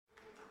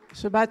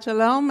Shabbat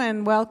Shalom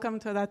and welcome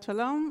to Shabbat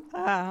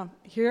Shalom.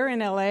 Here in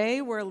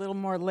LA, we're a little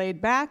more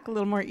laid back, a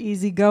little more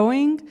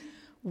easygoing.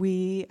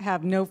 We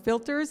have no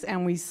filters,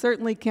 and we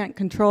certainly can't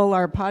control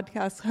our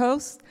podcast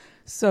hosts.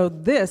 So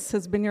this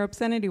has been your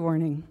obscenity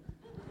warning.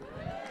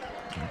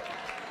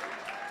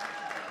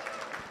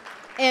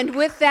 And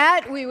with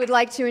that, we would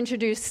like to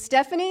introduce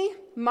Stephanie,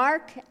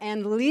 Mark,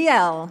 and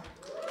Liel.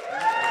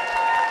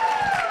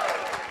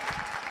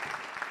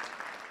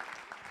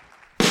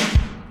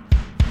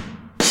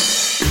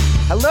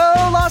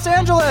 Hello, Los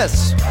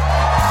Angeles!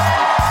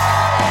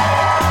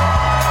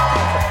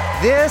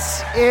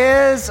 This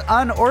is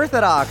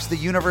Unorthodox, the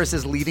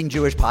universe's leading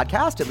Jewish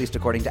podcast, at least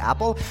according to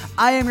Apple.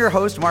 I am your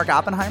host, Mark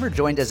Oppenheimer,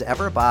 joined as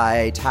ever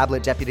by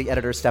Tablet Deputy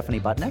Editor Stephanie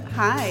Butnick.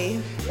 Hi.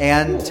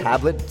 And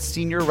Tablet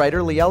Senior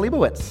Writer Liel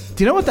Leibowitz.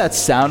 Do you know what that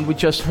sound we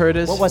just heard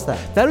is? What was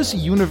that? That was the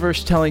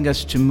universe telling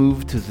us to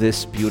move to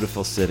this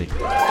beautiful city.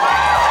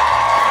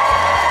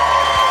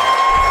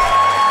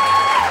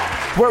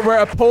 Where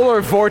a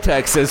polar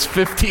vortex is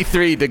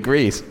 53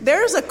 degrees.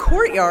 There's a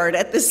courtyard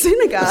at the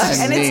synagogue,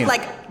 and it's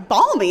like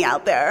balmy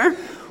out there.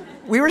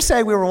 We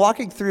were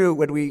walking through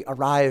when we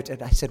arrived,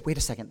 and I said, wait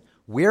a second,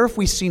 where have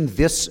we seen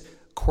this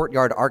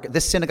courtyard,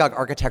 this synagogue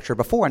architecture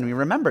before? And we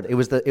remembered it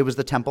was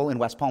the temple in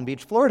West Palm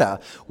Beach,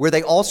 Florida, where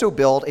they also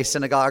built a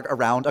synagogue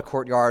around a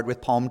courtyard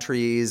with palm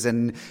trees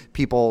and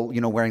people,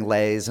 wearing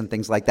leis and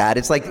things like that.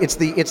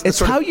 It's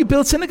how you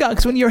build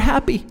synagogues when you're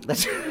happy.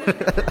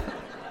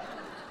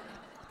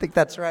 I think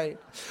that's right.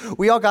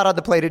 We all got on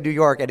the plane in New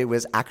York, and it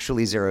was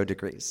actually 0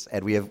 degrees,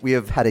 and we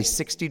have had a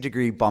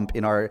 60-degree bump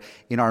in our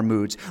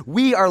moods.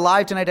 We are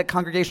live tonight at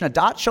Congregation of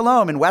Dot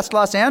Shalom in West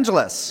Los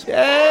Angeles. Yay!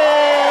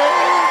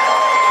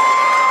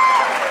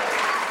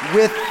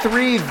 With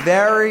 3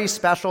 very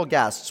special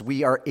guests.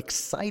 We are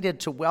excited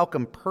to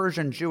welcome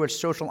Persian Jewish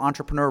social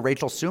entrepreneur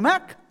Rachel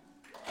Sumac,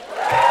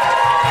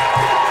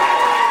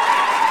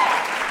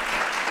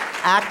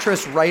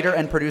 actress, writer,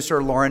 and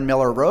producer Lauren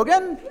Miller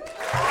Rogan,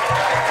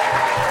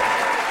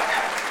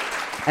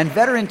 and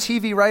veteran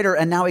TV writer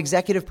and now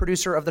executive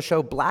producer of the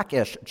show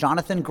Blackish,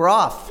 Jonathan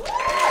Groff.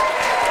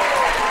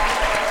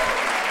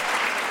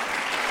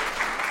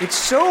 It's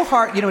so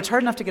hard, it's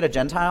hard enough to get a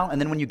Gentile,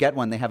 and then when you get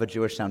one, they have a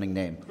Jewish-sounding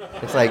name.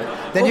 It's like,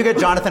 then you get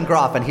Jonathan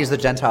Groff, and he's the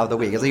Gentile of the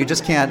week. It's like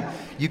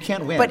you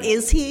can't win. But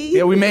is he?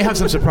 Yeah, we may have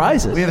some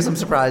surprises. We have some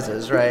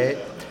surprises, right?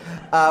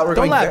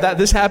 Don't laugh,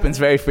 this happens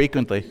very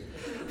frequently.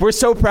 We're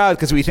so proud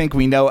because we think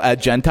we know a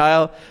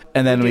Gentile,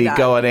 and then we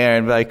go on air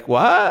and be like,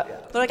 what?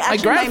 They're like,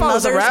 actually, my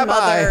mother's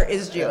mother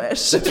is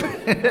Jewish.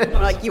 I'm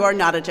like, you are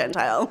not a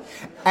Gentile.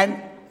 And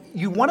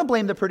you want to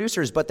blame the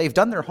producers, but they've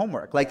done their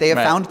homework. Like, they have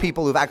found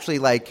people who've actually,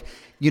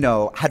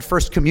 had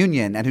First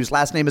Communion and whose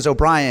last name is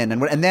O'Brien.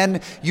 And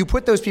then you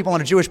put those people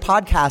on a Jewish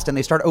podcast, and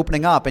they start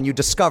opening up, and you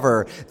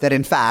discover that,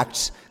 in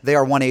fact, they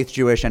are 1/8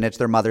 Jewish, and it's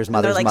their mother's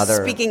mother's mother.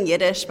 They're, speaking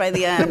Yiddish by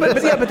the end.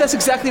 but that's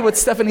exactly what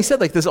Stephanie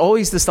said. Like, there's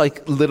always this,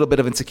 little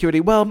bit of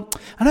insecurity. Well,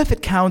 I don't know if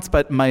it counts,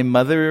 but my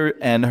mother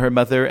and her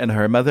mother and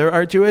her mother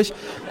are Jewish,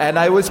 and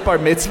I was bar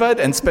mitzvahed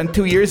and spent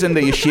 2 years in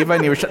the yeshiva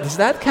in Yerushalayim. Does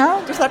that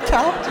count? Does that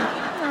count?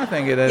 I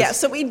think it is. Yeah,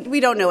 so we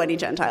don't know any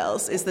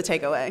Gentiles is the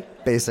takeaway.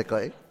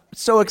 Basically.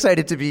 So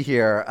excited to be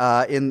here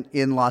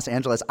in Los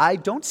Angeles. I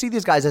don't see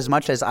these guys as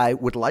much as I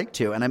would like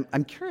to, and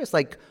I'm curious,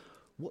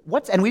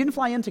 and we didn't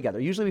fly in together.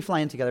 Usually we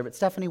fly in together, but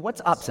Stephanie,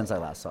 what's up since I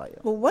last saw you?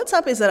 Well, what's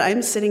up is that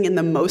I'm sitting in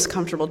the most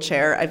comfortable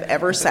chair I've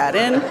ever sat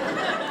in,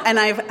 and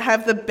I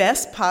have the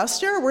best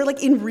posture. We're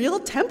in real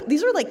temple.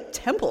 These are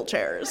temple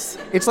chairs.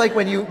 It's like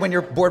when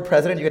you're board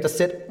president, you get to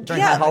sit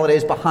during high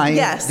holidays behind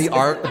the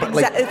art,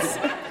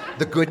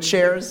 the good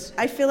chairs.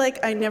 I feel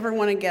like I never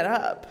want to get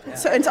up. Yeah.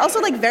 So it's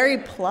also very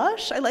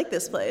plush. I like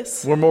this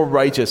place. We're more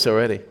righteous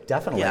already.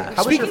 Definitely. Yeah.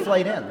 How was your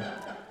flight in?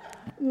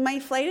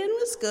 My flight in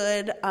was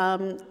good.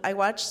 I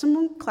watched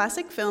some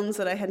classic films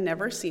that I had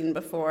never seen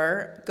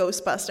before.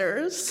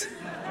 Ghostbusters.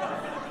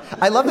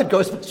 I love that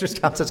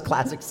Ghostbusters counts as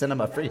classic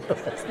cinema for you.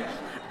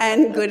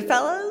 And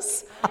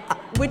Goodfellas,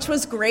 which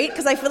was great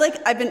because I feel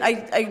like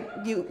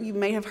you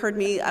may have heard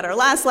me at our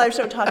last live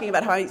show talking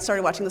about how I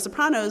started watching The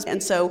Sopranos,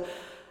 and so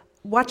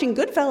watching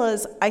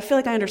Goodfellas, I feel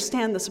like I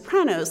understand The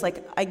Sopranos.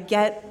 I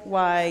get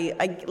why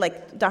I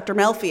like Dr.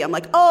 Melfi. I'm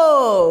like,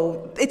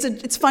 oh,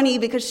 it's funny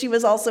because she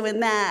was also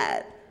in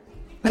that.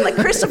 And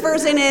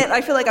Christopher's in it.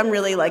 I feel like I'm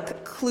really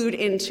clued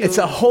into. It's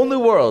a whole new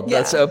world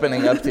that's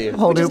opening up to you.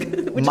 Whole new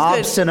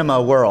mob cinema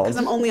world. Because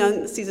I'm only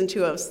on season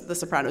 2 of The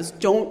Sopranos.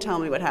 Don't tell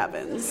me what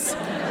happens.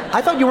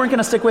 I thought you weren't going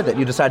to stick with it.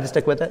 You decided to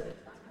stick with it?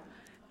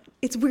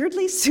 It's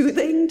weirdly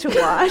soothing to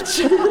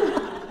watch.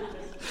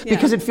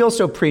 Because it feels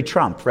so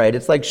pre-Trump, right?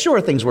 It's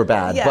sure, things were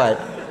bad, but,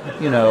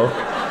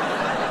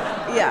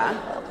 Yeah.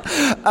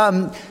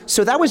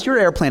 So that was your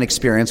airplane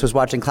experience, was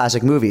watching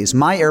classic movies.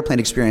 My airplane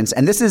experience,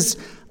 and this is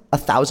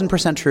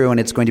 1,000% true, and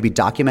it's going to be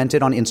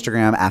documented on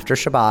Instagram after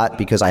Shabbat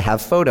because I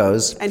have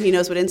photos. And he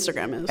knows what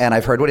Instagram is. And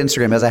I've heard what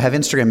Instagram is. I have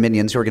Instagram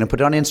minions who are going to put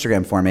it on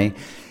Instagram for me.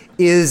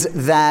 Is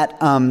that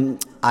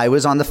I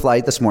was on the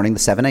flight this morning, the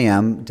 7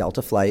 a.m.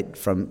 Delta flight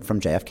from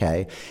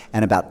JFK,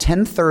 and about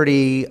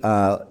 10:30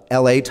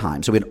 LA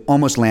time, so we had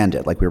almost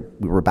landed, like we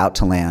were about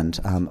to land.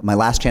 My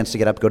last chance to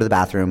get up, go to the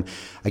bathroom.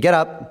 I get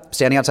up,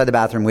 standing outside the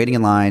bathroom, waiting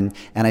in line,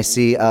 and I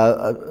see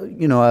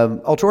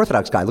a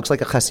ultra-Orthodox guy, looks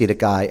like a Hasidic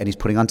guy, and he's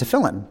putting on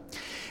tefillin.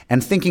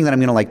 And thinking that I'm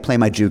going to play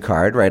my Jew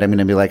card, right? I'm going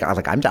to be like,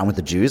 I'm down with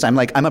the Jews. I'm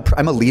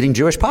a leading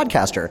Jewish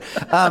podcaster.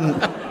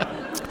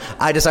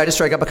 I decided to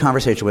strike up a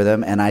conversation with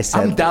him, and I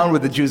said, I'm down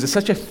with the Jews. It's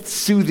such a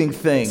soothing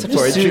thing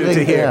for a Jew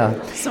to hear.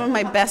 Yeah. Some of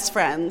my best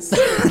friends.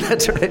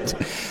 That's right.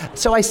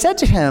 So I said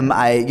to him,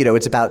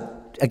 it's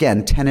about,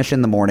 again, 10-ish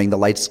in the morning, the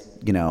lights,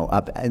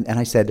 up, and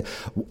I said,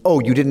 oh,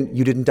 you didn't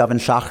daven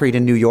Shachrit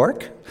in New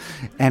York?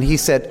 And he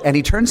said, and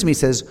he turns to me and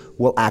says,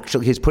 well,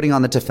 actually, he's putting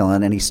on the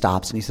tefillin, and he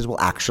stops, and he says, well,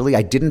 actually,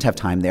 I didn't have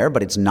time there,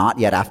 but it's not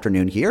yet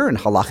afternoon here, and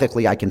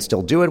halachically, I can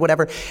still do it,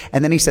 whatever.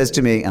 And then he says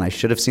to me, and I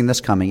should have seen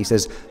this coming, he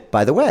says,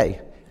 by the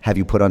way, have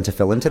you put on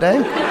tefillin today?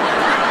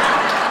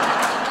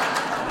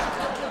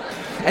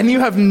 And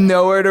you have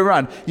nowhere to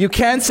run. You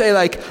can't say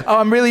oh,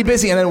 I'm really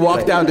busy, and then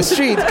walk down the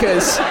street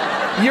because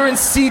you're in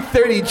seat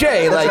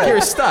 30J. Right. You're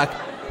stuck.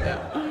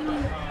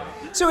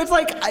 So it's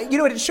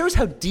it shows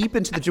how deep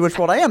into the Jewish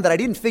world I am that I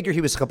didn't figure he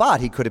was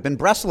Chabad. He could have been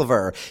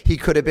Breslover. He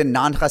could have been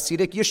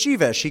non-Hasidic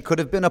Yeshivish. He could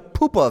have been a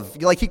Popov.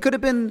 He could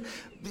have been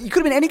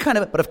any kind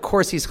of, but of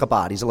course he's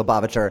Chabad. He's a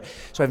Lubavitcher.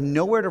 So I have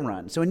nowhere to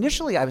run. So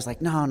initially I was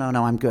like, no,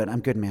 I'm good. I'm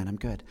good, man. I'm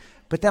good.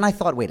 But then I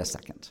thought, wait a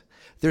second.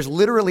 There's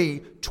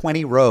literally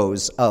 20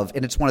 rows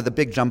and it's one of the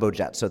big jumbo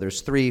jets. So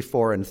there's 3,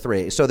 4, and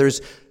 3. So there's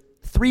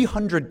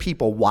 300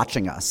 people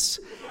watching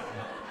us.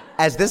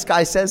 As this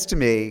guy says to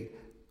me,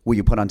 will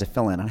you put on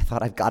tefillin? And I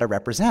thought, I've got to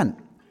represent.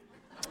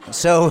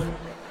 So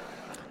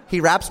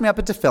he wraps me up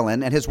in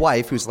tefillin, and his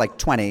wife, who's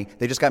 20,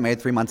 they just got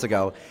married 3 months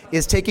ago,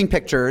 is taking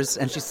pictures,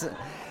 and so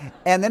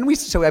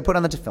I put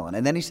on the tefillin,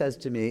 and then he says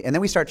to me, and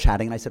then we start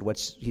chatting, and I said,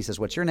 he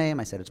says, what's your name?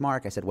 I said, it's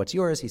Mark. I said, what's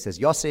yours? He says,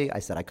 Yossi. I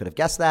said, I could have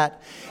guessed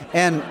that.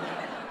 And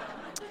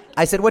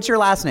I said, what's your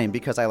last name?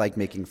 Because I like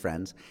making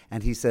friends.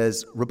 And he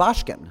says,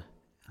 Rubashkin. And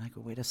I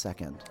go, wait a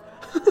second.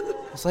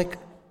 It's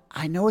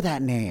I know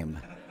that name.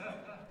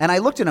 And I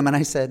looked at him and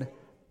I said,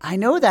 I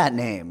know that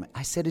name.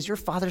 I said, is your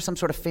father some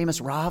sort of famous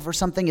Rav or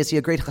something? Is he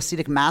a great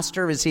Hasidic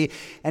master? Is he?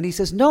 And he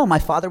says, no, my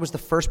father was the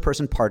first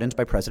person pardoned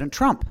by President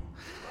Trump.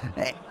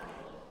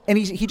 And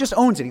he just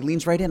owns it. He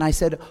leans right in. I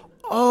said,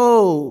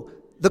 oh,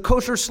 the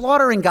kosher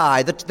slaughtering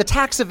guy, the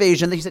tax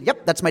evasion. He said,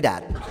 yep, that's my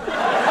dad.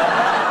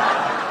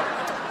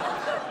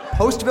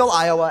 Postville,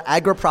 Iowa,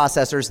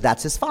 agro-processors,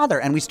 that's his father.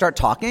 And we start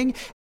talking.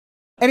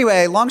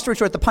 Anyway, long story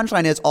short, the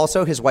punchline is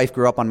also his wife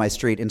grew up on my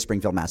street in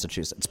Springfield,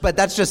 Massachusetts. But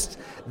that's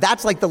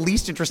the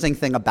least interesting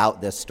thing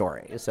about this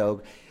story.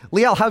 So,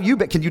 Liel, how have you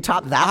been? Can you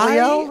top that,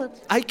 Liel?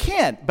 I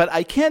can't, but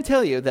I can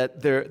tell you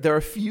that there are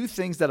a few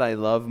things that I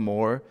love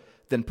more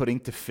than putting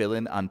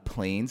tefillin on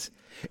planes.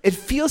 It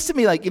feels to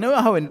me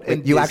how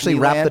in you actually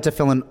wrap the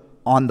tefillin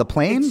on the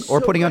plane, or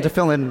putting on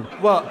tefillin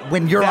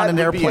when you're on an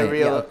airplane? That would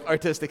be a real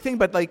artistic thing.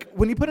 But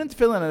when you put in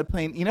tefillin on a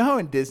plane, you know how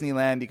in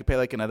Disneyland you could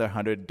pay another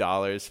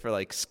 $100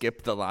 for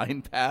skip the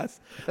line pass?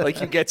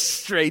 You get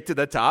straight to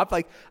the top.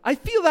 I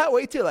feel that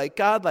way too.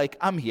 God,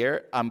 I'm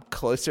here. I'm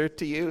closer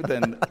to you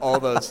than all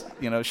those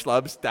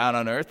schlubs down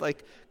on Earth.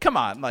 Come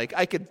on.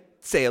 I could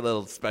say a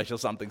little special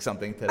something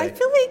today. I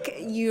feel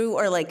like you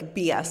are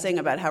BSing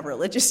about how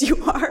religious you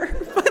are.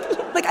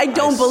 But I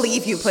don't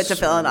believe you put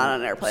tefillin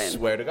on an airplane.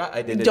 Swear to God,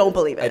 I did it. Don't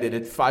believe it. I did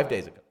it 5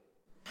 days ago.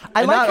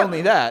 Not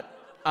only that,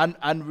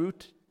 en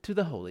route to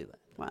the Holy Land.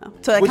 Wow.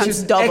 So that Which comes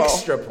is double.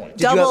 Extra point.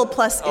 Double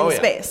plus in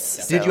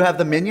space. Yeah. Did you have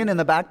the minion in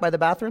the back by the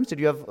bathrooms? Did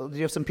you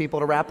have some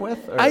people to rap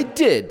with? Or? I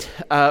did,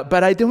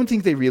 but I don't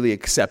think they really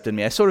accepted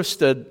me. I sort of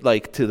stood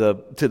to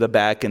the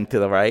back and to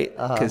the right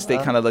because they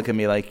kind of look at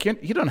me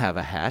you don't have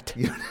a hat.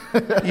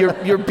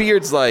 your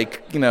beard's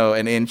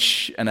an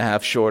inch and a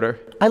half shorter.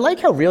 I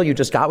like how real you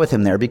just got with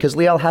him there, because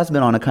Liel has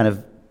been on a kind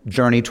of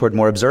journey toward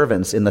more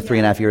observance in the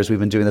 3.5 years we've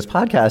been doing this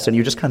podcast, and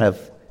you just kind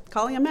of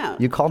calling him out.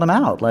 You called him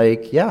out,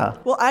 yeah.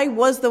 Well, I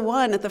was the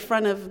one at the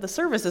front of the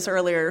services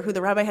earlier who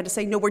the rabbi had to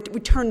say, no, we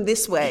turn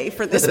this way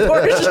for this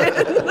portion.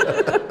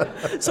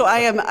 So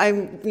I'm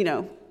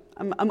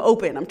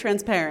open. I'm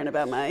transparent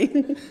about my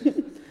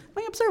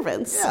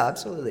observance. Yeah,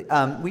 absolutely.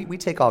 We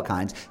take all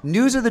kinds.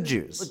 News of the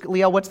Jews.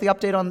 Liel, what's the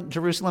update on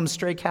Jerusalem's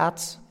stray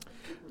cats?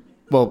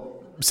 Well,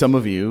 some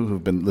of you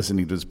who've been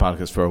listening to this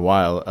podcast for a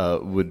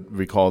while would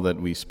recall that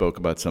we spoke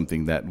about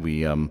something that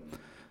we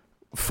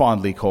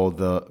fondly called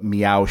the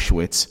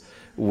Meowschwitz,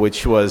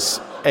 which was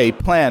a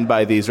plan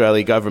by the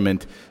Israeli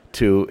government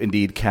to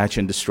indeed catch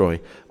and destroy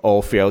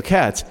all feral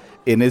cats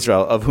in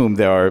Israel, of whom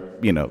there are,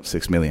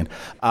 6 million.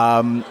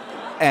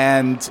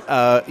 And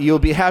you'll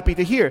be happy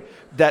to hear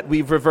that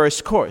we've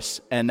reversed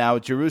course. And now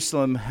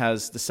Jerusalem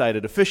has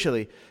decided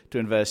officially to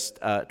invest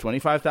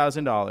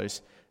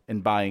 $25,000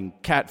 in buying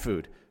cat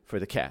food for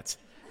the cats.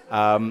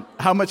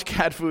 How much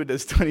cat food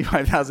does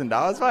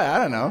 $25,000 buy? I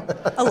don't know.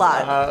 A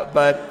lot.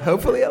 But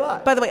hopefully a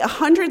lot. By the way,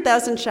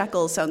 100,000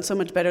 shekels sounds so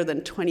much better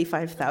than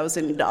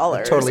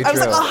 $25,000. Totally I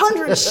was true. like,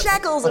 100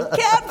 shekels of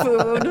cat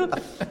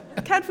food.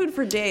 Cat food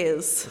for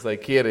days. It's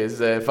like, here is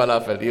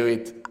falafel. You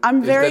eat.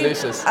 I'm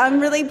delicious. I'm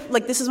really,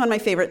 like, this is one of my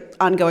favorite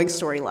ongoing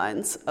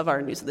storylines of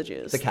our News of the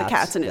Jews. The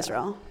cats in yeah.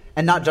 Israel.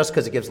 And not just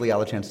because it gives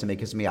Liel a chance to make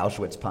his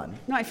Auschwitz pun.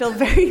 No, I feel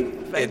very,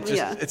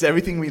 It's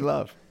everything we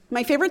love.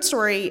 My favorite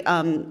story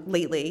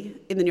lately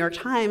in the New York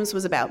Times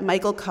was about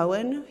Michael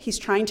Cohen. He's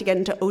trying to get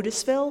into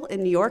Otisville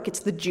in New York.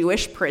 It's the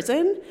Jewish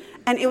prison.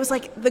 And it was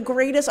like the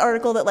greatest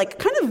article that like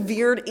kind of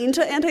veered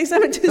into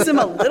anti-Semitism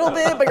a little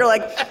bit, but you're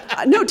like,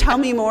 no, tell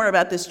me more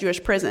about this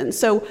Jewish prison.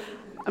 So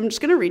I'm just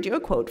going to read you a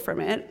quote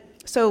from it.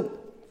 So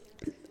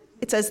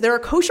it says, there are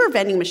kosher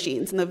vending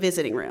machines in the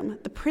visiting room.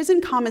 The prison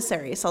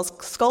commissary sells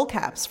skull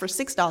caps for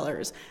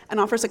 $6 and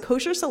offers a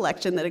kosher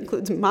selection that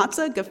includes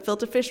matzah,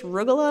 gefilte fish,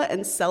 rugula,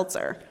 and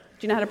seltzer.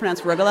 Do you know how to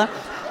pronounce rugula?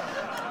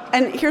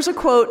 And here's a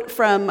quote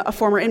from a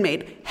former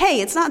inmate. Hey,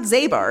 it's not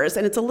Zabar's,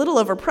 and it's a little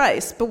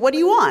overpriced, but what do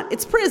you want?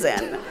 It's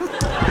prison.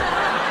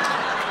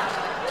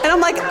 And I'm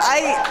like,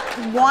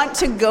 I want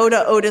to go to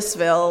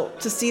Otisville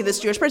to see this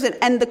Jewish prison.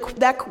 And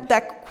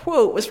that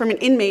quote was from an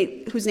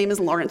inmate whose name is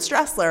Lawrence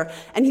Stressler,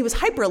 and he was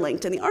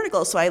hyperlinked in the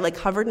article. So I like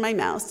hovered my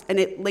mouse, and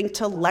it linked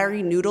to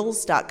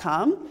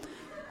LarryNoodles.com.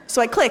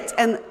 So I clicked,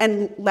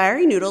 and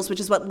Larry Noodles, which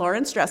is what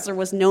Lawrence Stressler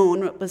was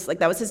known,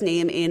 that was his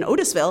name in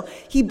Otisville,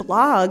 he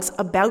blogs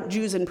about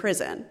Jews in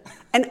prison.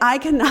 And I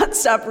cannot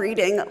stop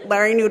reading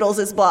Larry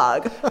Noodles'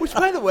 blog. Which,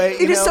 by the way,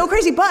 it is so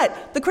crazy.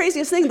 But the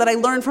craziest thing that I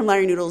learned from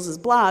Larry Noodles'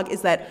 blog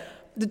is that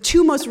the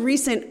two most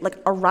recent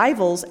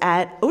arrivals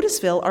at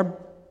Otisville are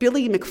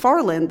Billy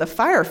McFarland, the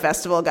Fire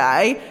Festival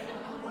guy,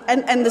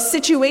 and the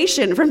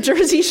Situation from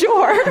Jersey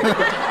Shore.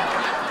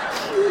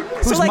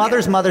 Whose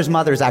mother's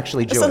mother is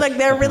actually Jewish. So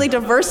they're really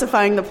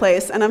diversifying the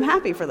place, and I'm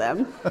happy for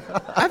them.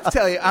 I have to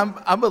tell you,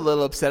 I'm a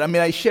little upset. I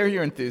mean, I share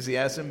your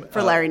enthusiasm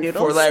for Larry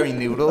Noodles. For Larry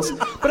Noodles,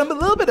 but I'm a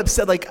little bit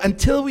upset.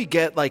 Until we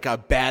get a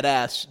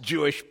badass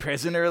Jewish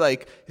prisoner,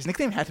 his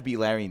nickname had to be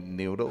Larry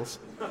Noodles.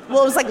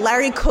 Well, it was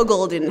Larry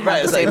Kugel didn't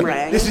have the same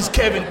rank. This is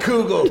Kevin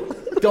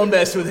Kugel. Don't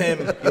mess with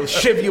him. He'll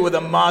shiv you with a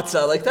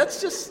matzah.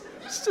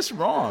 It's just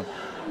wrong.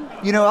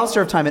 You know, I'll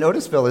serve time in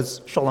Otisville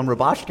is Sholem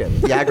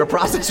Rubashkin, the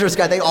agro-processors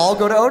guy. They all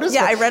go to Otisville.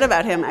 Yeah, I read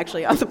about him,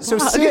 actually, on the blog. So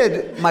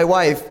Sid, my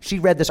wife, she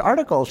read this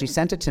article. She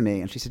sent it to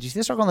me, and she said, you see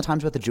this article in the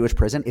Times about the Jewish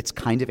prison? It's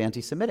kind of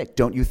anti-Semitic,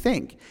 don't you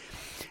think?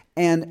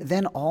 And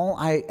then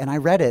I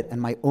read it,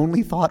 and my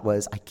only thought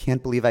was, I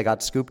can't believe I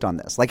got scooped on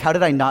this. How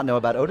did I not know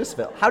about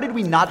Otisville? How did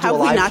we not do a live show?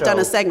 How have we not done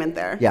a segment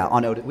there? Yeah,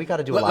 on Otis. We got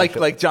to do a live show.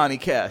 Like Johnny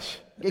Cash.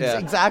 Yeah.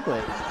 Exactly.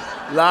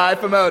 Live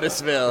from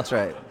Otisville. That's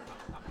right.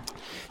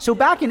 So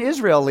back in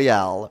Israel,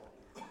 Liel,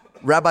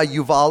 Rabbi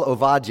Yuval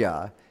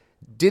Ovadia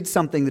did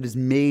something that is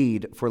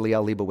made for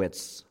Liel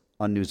Leibovitz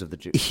on News of the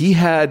Jews. He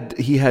had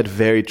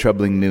very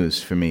troubling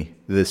news for me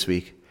this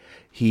week.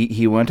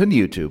 He went on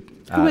YouTube.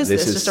 Who is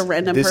this? Just a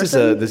random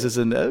person? This is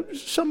a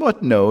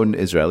somewhat known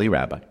Israeli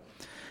rabbi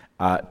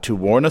to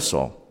warn us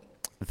all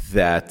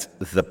that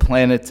the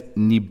planet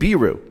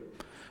Nibiru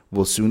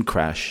will soon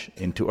crash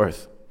into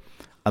Earth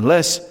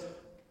unless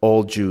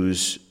all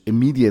Jews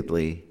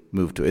immediately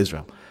move to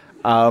Israel.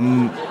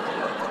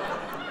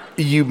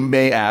 You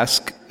may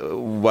ask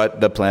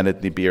what the planet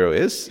Nibiru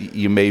is.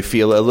 You may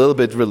feel a little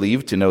bit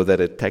relieved to know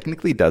that it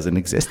technically doesn't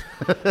exist.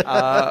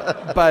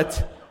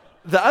 But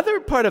the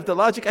other part of the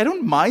logic, I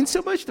don't mind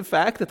so much the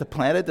fact that the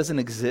planet doesn't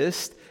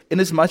exist, in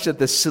as much that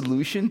the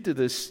solution to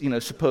this,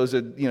 supposed,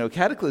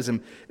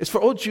 cataclysm is for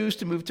all Jews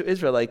to move to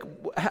Israel.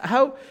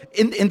 How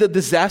in the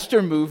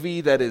disaster movie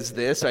that is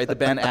this, right? The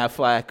Ben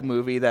Affleck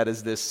movie that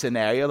is this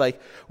scenario.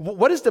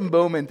 What is the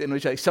moment in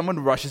which someone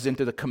rushes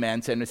into the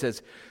command center and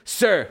says,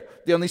 "Sir,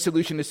 the only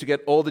solution is to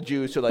get all the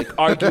Jews to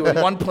argue in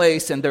one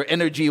place, and their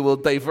energy will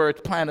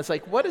divert planets."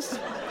 What is?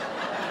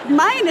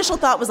 My initial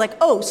thought was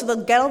so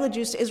they'll get all the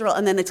Jews to Israel,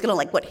 and then it's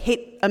gonna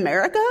hit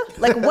America?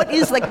 What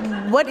is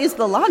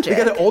the logic?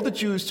 They get all the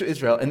Jews to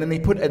Israel, and then they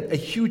put a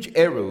huge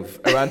eruv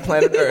around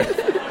planet Earth,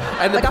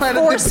 and the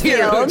planet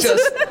Nibiru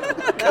just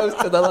goes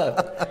to the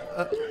left.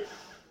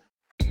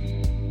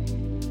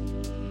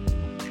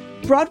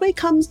 Broadway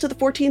comes to the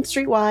 14th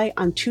Street Y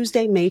on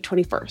Tuesday, May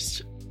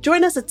 21st.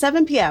 Join us at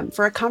 7 p.m.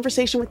 for a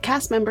conversation with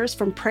cast members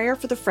from Prayer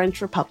for the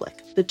French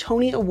Republic, the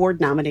Tony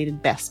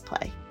Award-nominated Best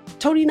Play.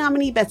 Tony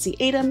nominee Betsy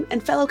Adom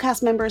and fellow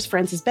cast members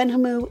Frances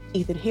Benhamou,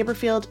 Ethan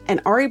Haberfield, and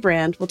Ari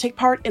Brand will take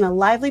part in a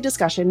lively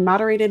discussion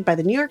moderated by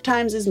the New York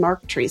Times'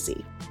 Mark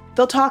Tracy.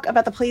 They'll talk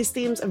about the play's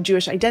themes of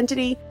Jewish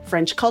identity,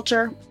 French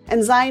culture,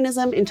 and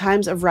Zionism in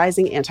times of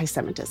rising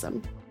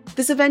anti-Semitism.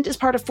 This event is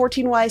part of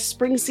 14Y's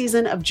spring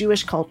season of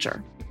Jewish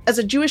culture. As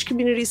a Jewish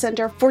community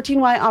center,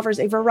 14Y offers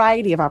a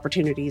variety of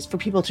opportunities for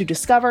people to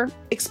discover,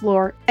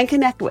 explore, and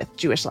connect with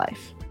Jewish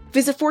life.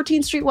 Visit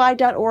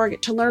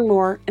 14streety.org to learn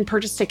more and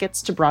purchase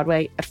tickets to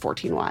Broadway at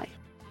 14Y.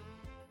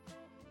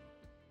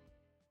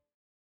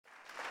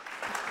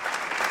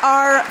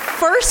 Our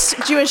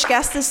first Jewish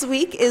guest this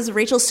week is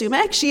Rachel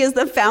Sumek. She is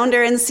the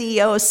founder and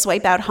CEO of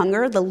Swipe Out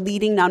Hunger, the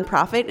leading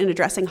nonprofit in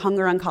addressing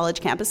hunger on college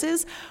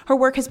campuses. Her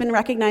work has been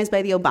recognized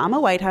by the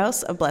Obama White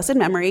House of blessed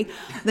memory,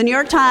 the New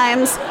York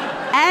Times,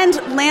 and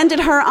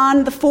landed her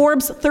on the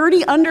Forbes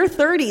 30 Under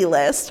 30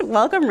 list.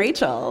 Welcome,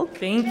 Rachel.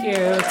 Thank you.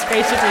 It's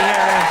great to be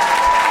here.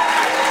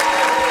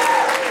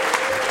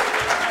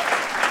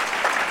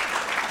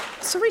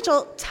 So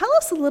Rachel, tell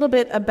us a little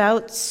bit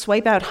about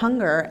Swipe Out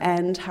Hunger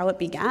and how it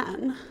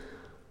began.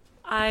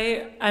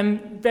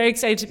 I'm very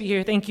excited to be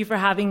here. Thank you for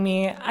having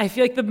me. I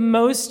feel like the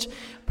most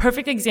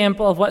perfect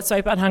example of what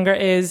Swipe Out Hunger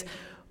is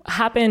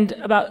happened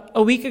about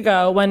a week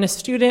ago when a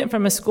student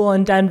from a school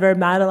in Denver,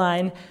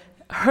 Madeline,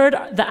 heard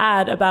the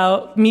ad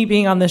about me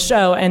being on the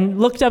show and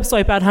looked up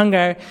Swipe Out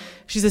Hunger.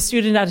 She's a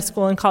student at a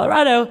school in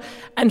Colorado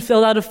and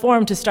filled out a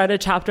form to start a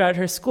chapter at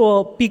her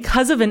school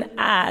because of an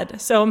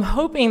ad. So I'm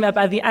hoping that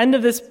by the end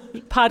of this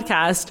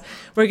podcast,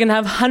 we're going to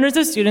have hundreds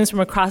of students from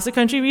across the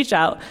country reach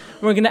out.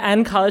 We're going to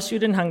end college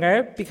student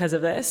hunger because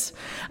of this,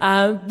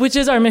 which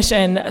is our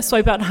mission.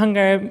 Swipe Out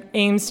Hunger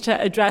aims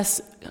to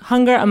address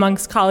hunger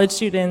amongst college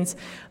students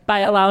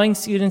by allowing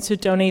students to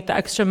donate the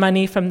extra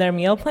money from their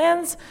meal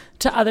plans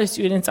to other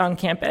students on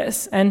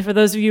campus. And for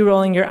those of you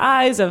rolling your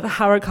eyes of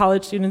how are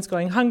college students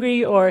going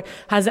hungry, or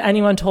has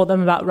anyone told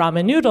them about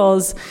ramen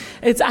noodles,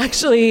 it's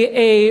actually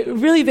a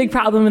really big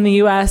problem in the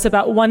US.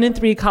 About 1 in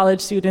 3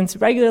 college students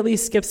regularly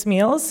skips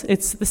meals.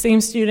 It's the same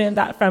student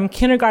that from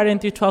kindergarten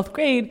through 12th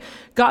grade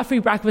got free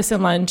breakfast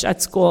and lunch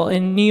at school.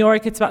 In New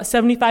York, it's about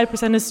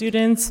 75% of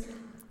students,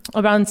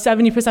 around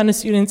 70% of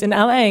students in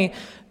LA,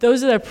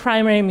 those are their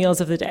primary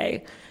meals of the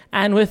day.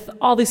 And with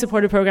all these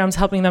supportive programs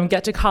helping them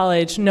get to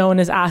college, no one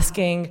is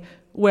asking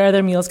where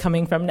their meal's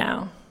coming from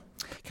now.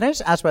 Can I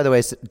just ask, by the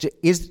way,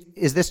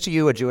 is this to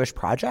you a Jewish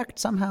project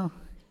somehow?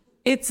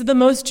 It's the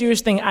most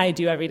Jewish thing I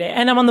do every day.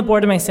 And I'm on the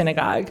board of my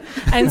synagogue.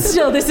 And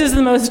still, this is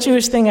the most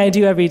Jewish thing I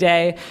do every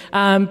day.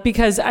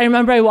 Because I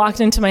remember I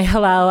walked into my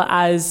Hillel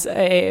as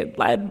a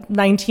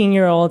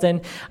 19-year-old,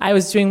 and I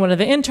was doing one of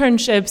the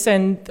internships,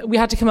 and we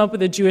had to come up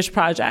with a Jewish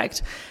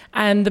project.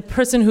 And the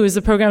person who was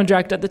the program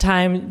director at the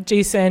time,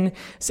 Jason,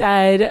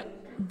 said,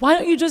 why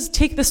don't you just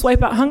take the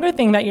Swipe Out Hunger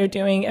thing that you're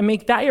doing and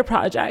make that your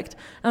project?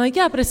 I'm like,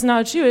 yeah, but it's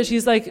not Jewish.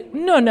 He's like,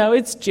 no,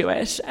 it's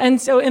Jewish.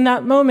 And so in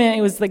that moment,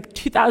 it was like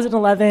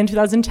 2011,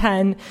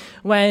 2010,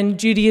 when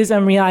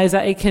Judaism realized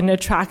that it can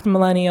attract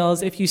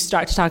millennials if you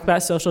start to talk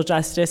about social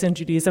justice and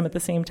Judaism at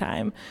the same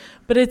time.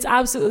 But it's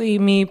absolutely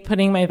me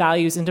putting my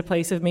values into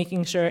place of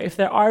making sure if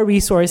there are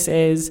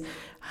resources,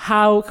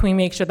 how can we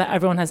make sure that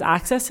everyone has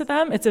access to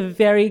them? It's a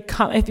very,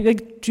 I feel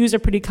like Jews are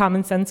pretty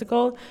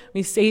commonsensical.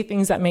 We say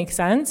things that make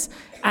sense,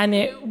 and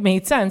it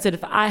made sense that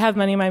if I have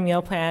money in my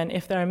meal plan,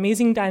 if there are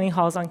amazing dining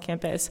halls on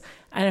campus,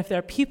 and if there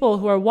are people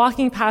who are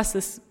walking past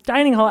this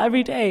dining hall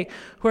every day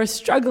who are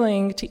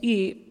struggling to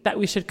eat, that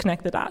we should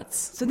connect the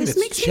dots. So this It's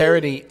makes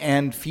charity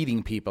and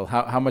feeding people.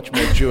 How much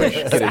more Jewish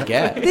could it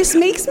get? This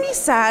makes me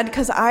sad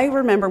because I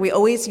remember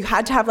you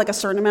had to have like a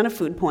certain amount of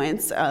food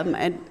points,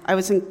 and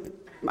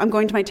I'm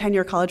going to my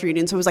 10-year college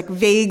reunion, so it was like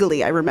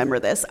vaguely I remember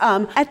this.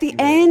 At the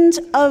end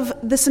of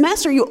the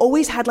semester, you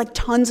always had like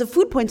tons of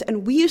food points,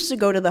 and we used to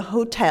go to the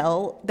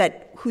hotel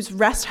whose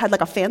had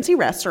like a fancy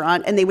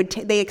restaurant, and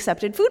they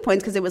accepted food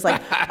points because it was like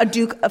a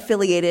Duke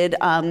affiliated.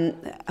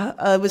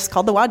 It was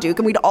called the Waduke,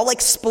 and we'd all like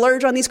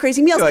splurge on these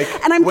crazy meals.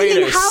 And I'm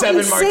thinking,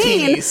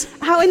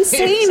 how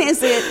insane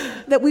is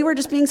it that we were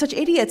just being such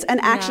idiots?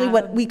 And actually,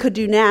 what we could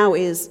do now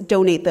is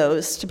donate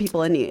those to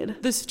people in need.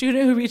 The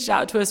student who reached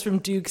out to us from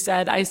Duke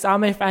said, I saw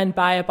my friend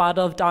buy a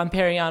bottle of Dom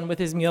Perignon with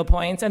his meal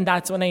points, and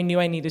that's when I knew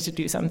I needed to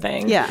do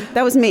something. Yeah,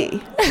 that was me.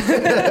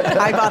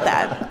 I bought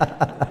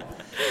that.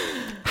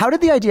 How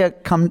did the idea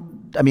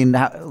come? I mean,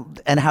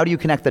 how do you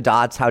connect the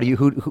dots? How do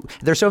you?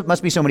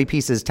 Must be so many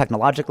pieces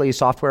technologically,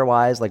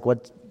 software-wise. Like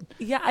what?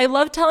 Yeah, I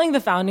love telling the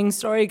founding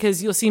story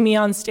because you'll see me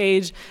on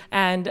stage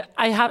and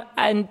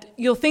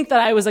you'll think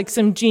that I was like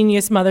some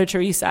genius Mother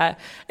Teresa.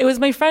 It was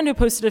my friend who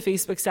posted a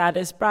Facebook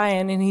status,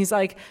 Brian, and he's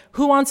like,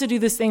 who wants to do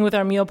this thing with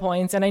our meal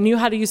points? And I knew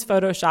how to use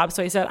Photoshop,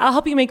 so I said, I'll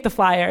help you make the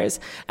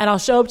flyers and I'll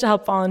show up to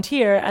help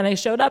volunteer. And I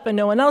showed up and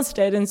no one else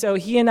did. And so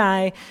he and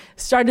I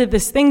started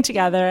this thing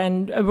together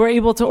and we're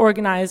able to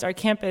organize our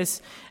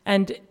campus.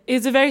 And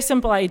it's a very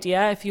simple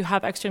idea. If you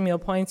have extra meal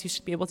points, you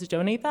should be able to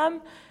donate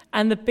them.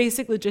 And the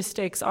basic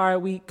logistics are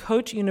we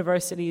coach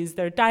universities,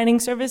 their dining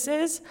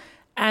services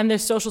and their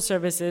social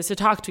services to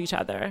talk to each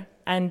other.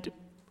 And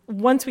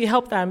once we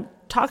help them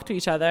talk to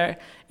each other,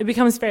 it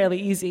becomes fairly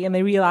easy and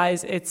they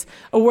realize it's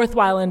a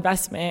worthwhile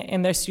investment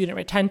in their student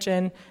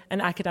retention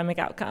and academic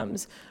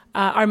outcomes.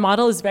 Our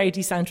model is very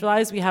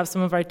decentralized. We have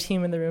some of our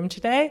team in the room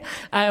today.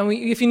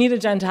 If you need a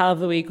Gentile of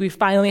the week, we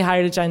finally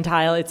hired a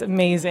Gentile. It's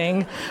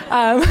amazing.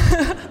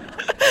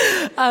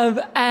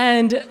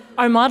 And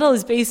our model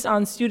is based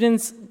on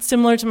students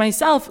similar to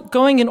myself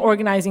going and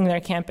organizing their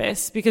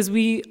campus, because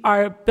we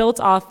are built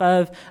off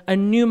of a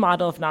new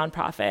model of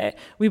nonprofit.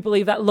 We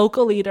believe that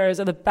local leaders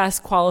are the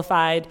best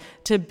qualified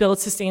to build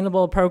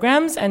sustainable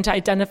programs and to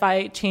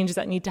identify changes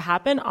that need to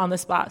happen on the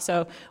spot.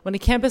 So when a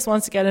campus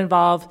wants to get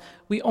involved,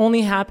 we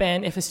only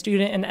happen if a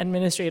student and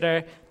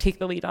administrator take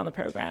the lead on the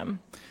program.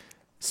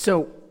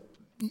 So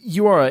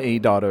you are a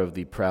daughter of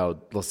the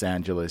proud Los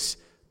Angeles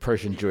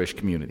Persian Jewish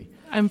community.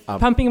 I'm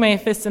pumping my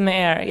fists in the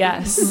air,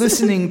 yes.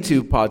 Listening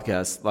to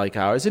podcasts like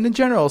ours, and in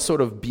general, sort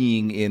of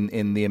being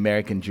in the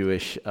American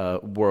Jewish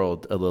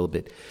world a little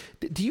bit,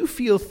 do you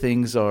feel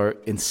things are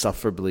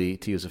insufferably,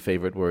 to use a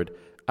favorite word,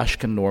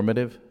 Ashken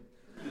normative?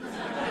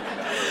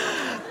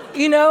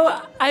 You know,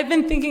 I've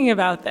been thinking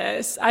about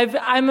this.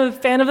 I'm a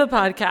fan of the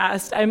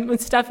podcast.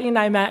 Stephanie and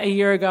I met a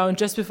year ago, and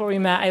just before we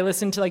met, I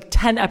listened to like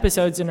 10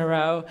 episodes in a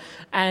row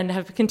and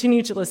have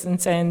continued to listen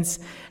since.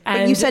 And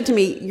But you said to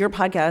me, your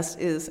podcast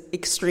is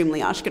extremely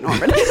Ashken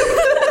normative.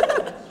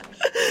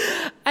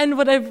 And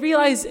what I've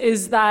realized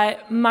is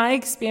that my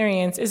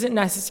experience isn't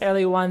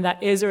necessarily one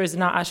that is or is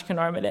not Ashken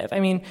normative. I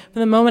mean,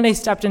 from the moment I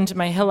stepped into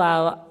my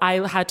Hillel,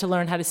 I had to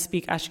learn how to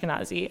speak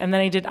Ashkenazi. And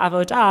then I did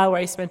Avodah, where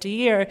I spent a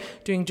year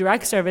doing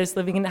direct service,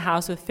 living in a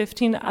house with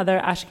 15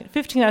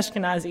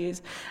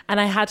 Ashkenazis.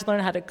 And I had to learn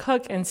how to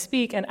cook and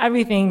speak and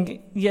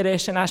everything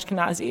Yiddish and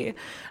Ashkenazi.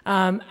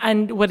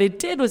 And what it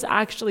did was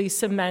actually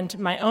cement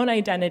my own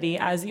identity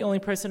as the only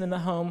person in the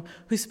home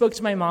who spoke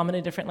to my mom in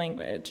a different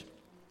language.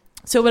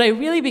 So what I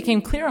really became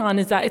clear on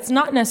is that it's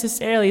not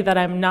necessarily that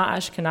I'm not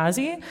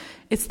Ashkenazi,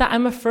 it's that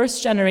I'm a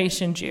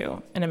first-generation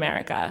Jew in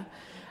America.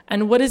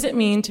 And what does it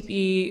mean to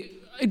be...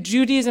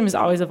 Judaism is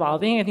always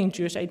evolving. I think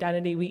Jewish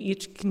identity, we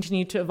each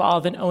continue to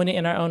evolve and own it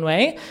in our own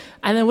way.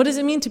 And then what does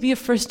it mean to be a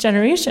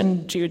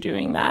first-generation Jew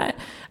doing that?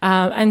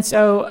 And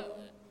so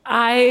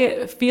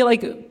I feel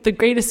like the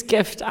greatest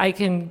gift I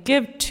can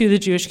give to the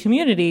Jewish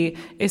community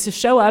is to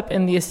show up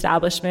in the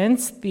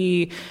establishments,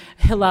 the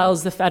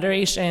Hillels, the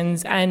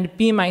federations, and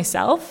be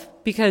myself,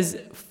 because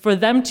for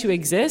them to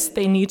exist,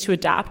 they need to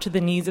adapt to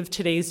the needs of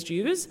today's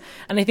Jews.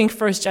 And I think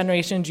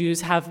first-generation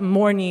Jews have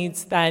more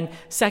needs than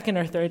second-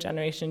 or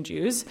third-generation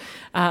Jews.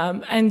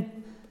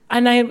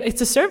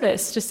 It's a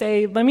service to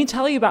say, let me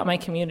tell you about my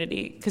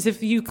community, because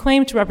if you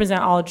claim to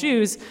represent all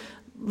Jews,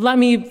 let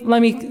me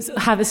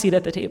have a seat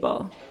at the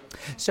table.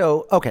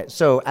 So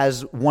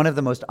as one of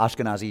the most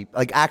Ashkenazi,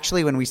 like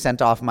actually when we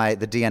sent off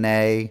the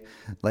DNA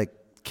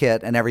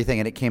kit and everything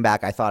and it came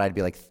back, I thought I'd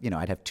be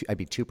I'd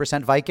be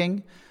 2%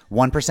 Viking,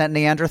 1%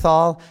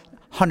 Neanderthal,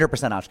 100%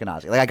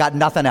 Ashkenazi. Like I got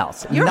nothing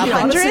else.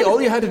 Honestly, all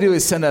you had to do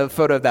is send a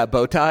photo of that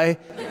bow tie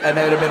and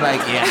I would have been like,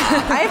 yeah.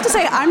 I have to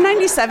say, I'm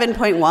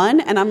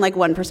 97.1 and I'm like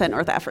 1%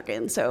 North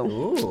African,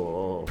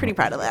 so pretty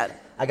proud of that.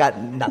 I got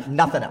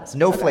nothing else.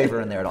 No flavor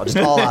in there at all. Just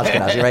all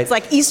Ashkenazi, right? It's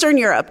like Eastern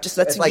Europe, just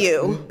that's like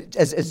you.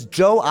 As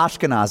Joe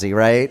Ashkenazi,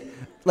 right?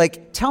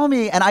 Like, tell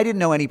me, and I didn't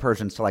know any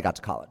Persians till I got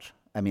to college.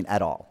 I mean,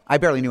 at all. I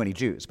barely knew any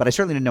Jews, but I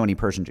certainly didn't know any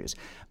Persian Jews.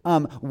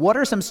 What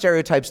are some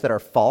stereotypes that are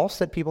false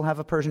that people have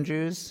of Persian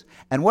Jews?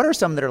 And what are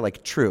some that are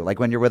like true? Like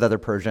when you're with other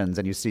Persians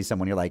and you see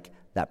someone, you're like,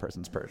 that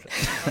person's Persian.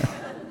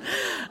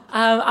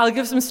 I'll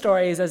give some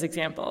stories as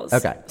examples.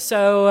 Okay.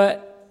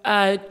 So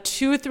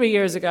 2 or 3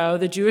 years ago,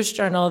 the Jewish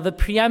Journal, the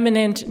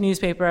preeminent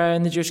newspaper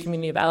in the Jewish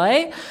community of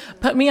LA,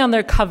 put me on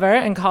their cover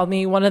and called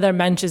me one of their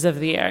Mensches of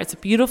the Year. It's a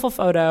beautiful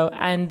photo,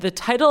 and the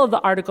title of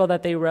the article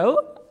that they wrote,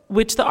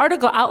 which the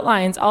article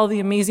outlines all the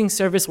amazing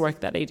service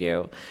work that I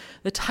do.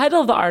 The title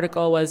of the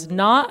article was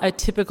Not a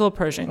Typical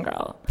Persian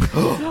Girl.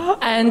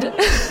 And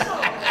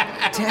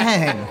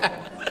dang.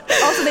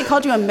 Also, they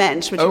called you a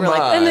mensch, which you were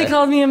like, and they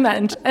called me a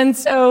mensch. And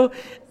so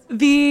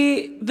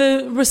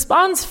the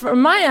response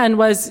from my end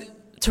was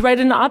to write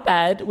an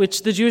op-ed,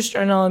 which the Jewish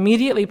Journal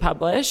immediately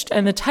published,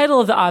 and the title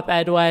of the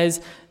op-ed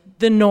was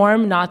The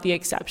Norm, Not the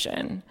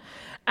Exception.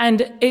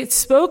 And it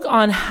spoke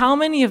on how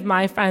many of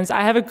my friends,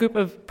 I have a group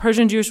of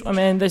Persian Jewish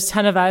women, there's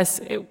 10 of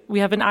us, we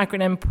have an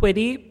acronym,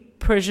 PWITI,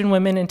 Persian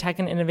Women in Tech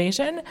and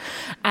Innovation.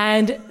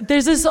 And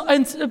there's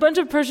a bunch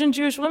of Persian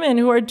Jewish women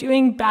who are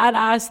doing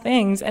badass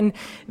things. And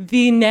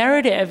the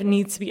narrative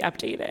needs to be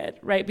updated,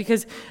 right?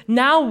 Because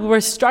now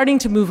we're starting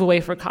to move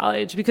away from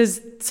college because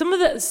some of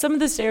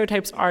the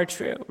stereotypes are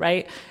true,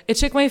 right? It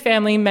took my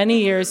family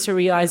many years to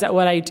realize that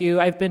what I do,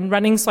 I've been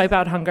running Swipe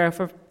Out Hunger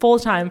for full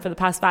time for the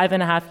past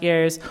 5.5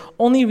 years.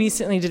 Only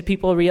recently did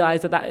people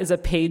realize that that is a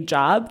paid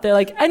job. They're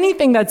like,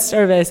 anything that's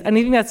service,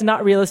 anything that's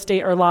not real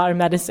estate or law or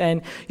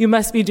medicine, you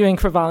must be doing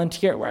for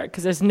volunteer work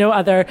because there's no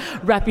other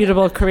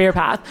reputable career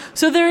path.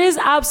 So there is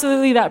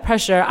absolutely that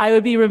pressure. I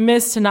would be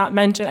remiss to not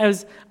mention, I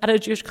was at a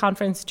Jewish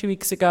conference 2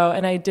 weeks ago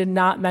and I did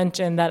not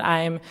mention that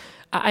I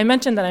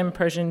mentioned that I'm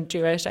Persian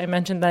Jewish. I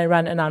mentioned that I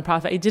run a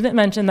nonprofit. I didn't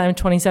mention that I'm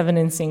 27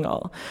 and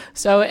single.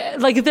 So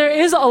like there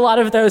is a lot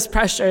of those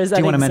pressures that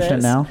exist. Do you want to mention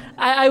it now?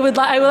 I would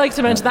like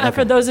to mention that. Okay.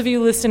 For those of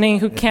you listening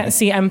who can't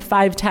see, I'm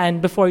 5'10"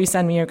 before you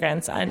send me your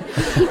grandson.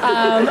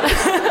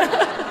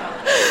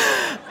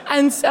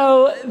 And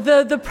so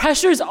the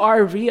pressures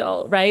are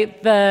real,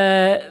 right?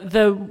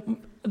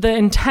 the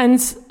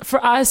intense,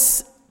 for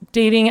us,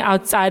 dating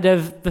outside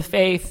of the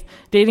faith,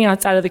 dating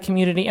outside of the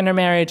community,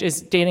 intermarriage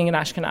is dating an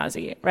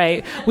Ashkenazi,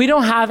 right? We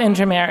don't have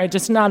intermarriage.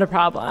 It's not a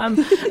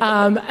problem.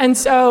 And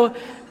so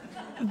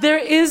there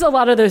is a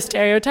lot of those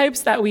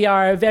stereotypes that we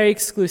are very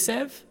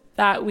exclusive,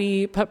 that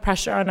we put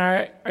pressure on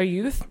our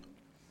youth.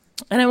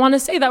 And I want to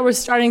say that we're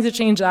starting to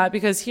change that,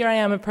 because here I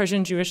am, a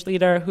Persian Jewish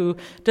leader who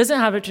doesn't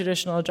have a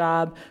traditional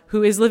job,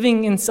 who is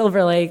living in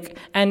Silver Lake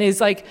and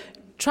is like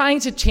trying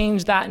to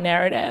change that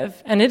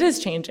narrative. And it is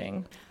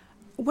changing.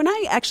 When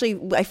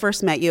I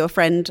first met you, a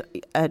friend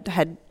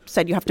had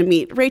said you have to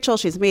meet Rachel.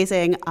 She's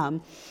amazing.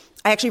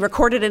 I actually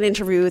recorded an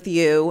interview with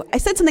you. I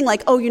said something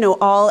like,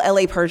 all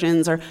LA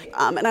Persians are,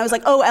 and I was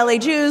like, LA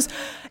Jews,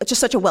 it's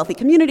just such a wealthy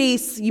community.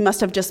 You must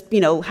have just,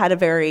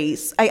 had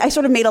I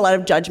sort of made a lot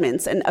of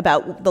judgments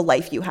about the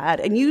life you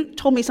had. And you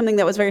told me something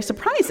that was very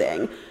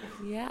surprising.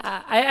 Yeah,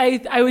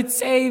 I would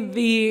say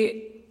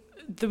the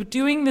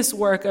doing this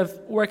work of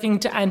working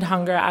to end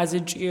hunger as a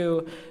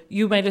Jew,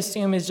 you might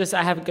assume is just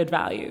I have good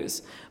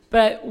values.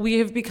 But we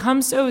have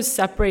become so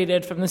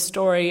separated from the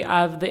story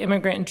of the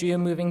immigrant Jew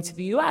moving to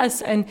the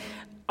U.S. And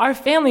our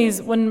families,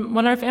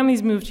 when our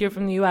families moved here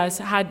from the U.S.,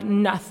 had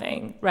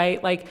nothing,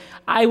 right? Like,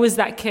 I was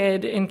that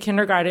kid in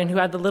kindergarten who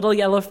had the little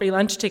yellow free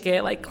lunch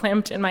ticket, like,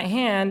 clamped in my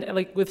hand,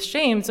 like, with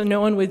shame, so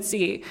no one would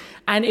see.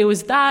 And it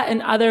was that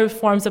and other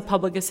forms of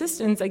public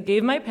assistance that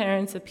gave my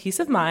parents a peace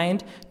of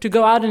mind to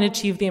go out and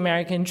achieve the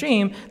American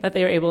dream that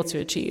they were able to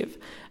achieve.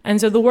 And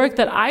so the work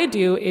that I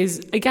do is,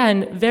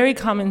 again, very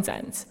common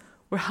sense.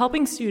 We're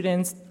helping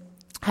students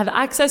have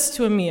access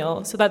to a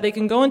meal so that they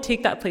can go and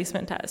take that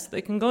placement test.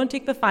 They can go and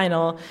take the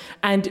final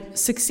and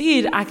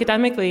succeed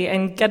academically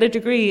and get a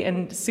degree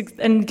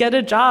and get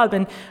a job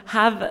and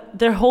have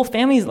their whole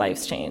family's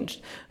lives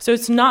changed. So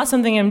it's not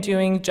something I'm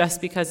doing just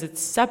because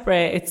it's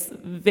separate. It's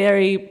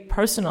very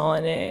personal,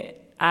 and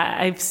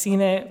I've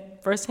seen it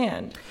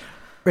firsthand.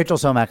 Rachel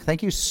Somak,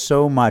 thank you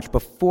so much.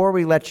 Before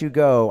we let you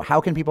go, how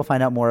can people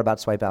find out more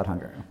about Swipe Out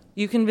Hunger?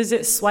 You can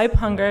visit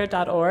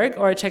swipehunger.org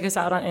or check us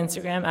out on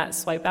Instagram at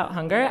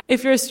swipeouthunger.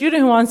 If you're a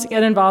student who wants to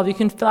get involved, you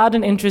can fill out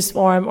an interest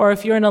form, or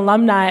if you're an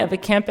alumni of a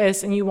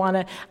campus and you want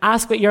to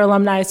ask what your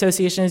alumni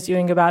association is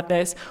doing about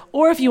this,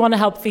 or if you want to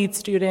help feed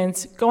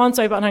students, go on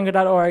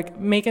swipeouthunger.org,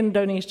 make a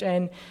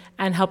donation,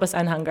 and help us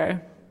end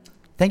hunger.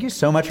 Thank you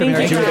so much for being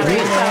our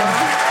Jewish.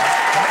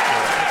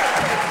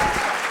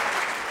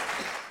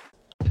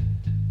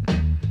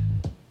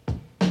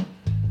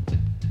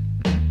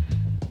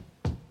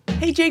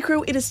 Hey J.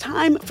 Crew, it is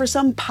time for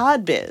some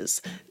pod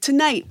biz.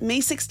 Tonight, May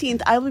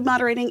 16th, I will be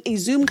moderating a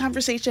Zoom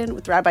conversation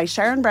with Rabbi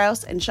Sharon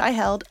Brous and Shai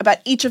Held about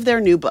each of their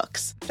new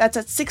books. That's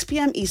at 6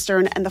 p.m.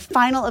 Eastern, and the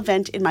final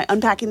event in my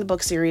Unpacking the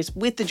Book series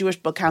with the Jewish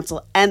Book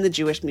Council and the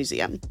Jewish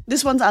Museum.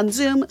 This one's on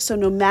Zoom, so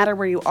no matter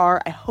where you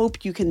are, I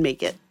hope you can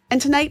make it. And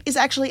tonight is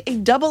actually a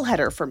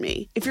doubleheader for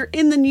me. If you're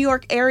in the New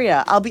York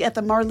area, I'll be at the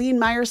Marlene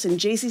Meyerson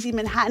JCC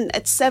Manhattan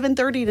at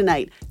 7:30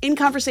 tonight in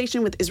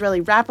conversation with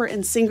Israeli rapper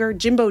and singer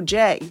Jimbo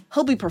J.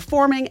 He'll be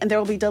performing, and there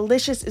will be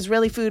delicious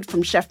Israeli food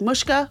from Chef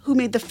Mushka, who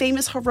made the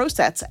famous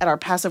harosets at our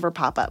Passover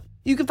pop-up.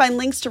 You can find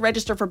links to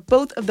register for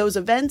both of those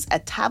events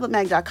at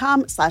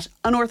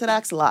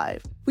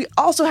tabletmag.com/unorthodoxlive. We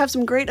also have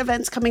some great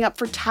events coming up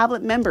for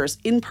Tablet members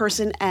in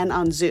person and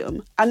on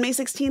Zoom. On May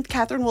 16th,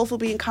 Catherine Wolf will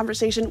be in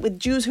conversation with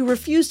Jews who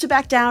refuse to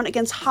back down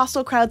against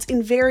hostile crowds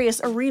in various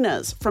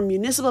arenas, from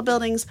municipal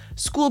buildings,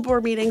 school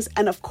board meetings,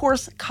 and of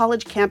course,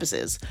 college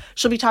campuses.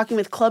 She'll be talking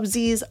with Club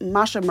Z's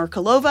Masha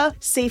Merkalova,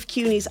 Safe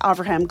CUNY's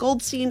Avraham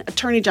Goldstein,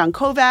 attorney John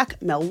Kovac,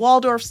 Mel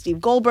Waldorf, Steve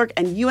Goldberg,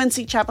 and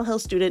UNC Chapel Hill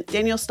student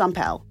Daniel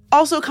Stumpel.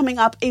 Also coming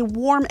up, a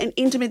warm and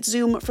intimate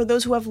Zoom for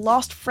those who have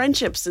lost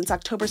friendships since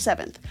October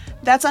 7th.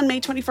 That's on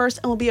May 21st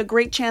and will be a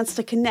great chance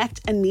to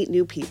connect and meet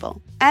new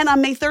people. And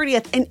on May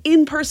 30th, an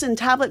in-person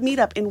Tablet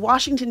meetup in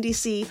Washington,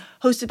 D.C.,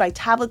 hosted by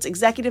Tablet's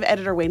executive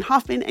editor Wayne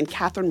Hoffman and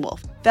Catherine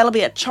Wolf. That'll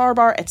be at Char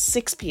Bar at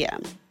 6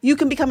 p.m. You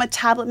can become a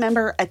Tablet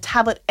member at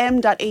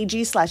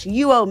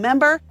tabletm.ag/UO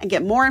member and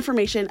get more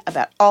information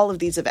about all of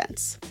these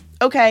events.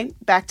 Okay,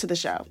 back to the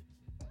show.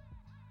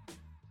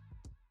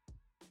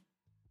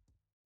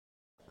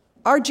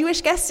 Our Jewish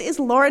guest is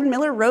Lauren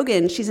Miller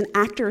Rogen. She's an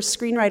actor,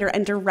 screenwriter,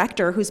 and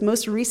director whose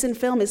most recent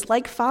film is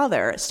Like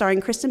Father, starring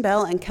Kristen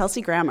Bell and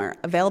Kelsey Grammer,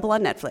 available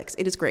on Netflix.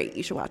 It is great.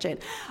 You should watch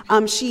it.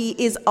 She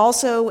is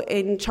also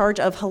in charge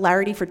of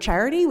Hilarity for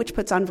Charity, which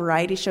puts on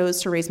variety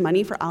shows to raise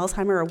money for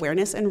Alzheimer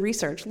awareness and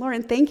research.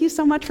 Lauren, thank you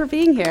so much for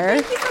being here.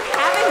 Thank you for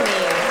having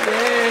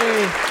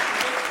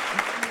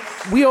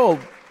me. We all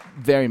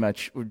very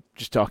much, we were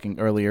just talking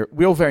earlier,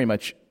 we all very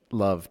much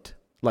loved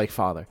Like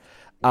Father.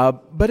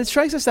 But it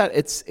strikes us that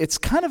it's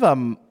kind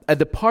of a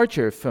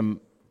departure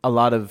from a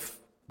lot of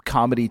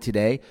comedy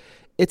today.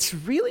 It's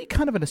really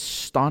kind of an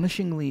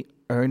astonishingly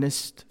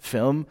earnest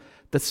film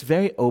that's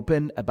very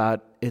open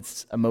about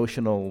its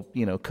emotional,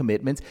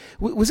 commitments.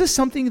 Was this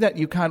something that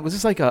was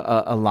this like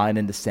a line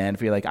in the sand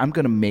for you? Like, I'm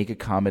going to make a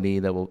comedy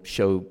that will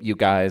show you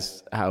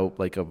guys how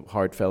like a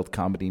heartfelt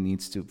comedy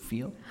needs to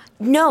feel?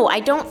 No, I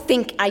don't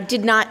think I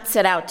did not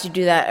set out to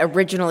do that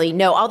originally.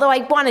 No, although I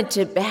wanted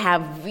to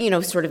have,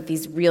 sort of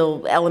these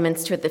real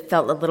elements to it that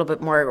felt a little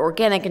bit more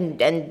organic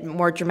and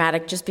more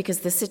dramatic, just because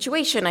the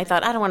situation, I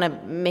thought, I don't want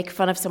to make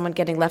fun of someone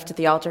getting left at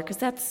the altar,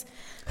 because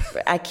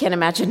I can't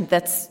imagine,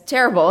 that's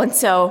terrible. And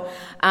so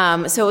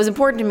it was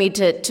important to me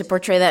to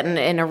portray that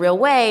in a real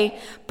way.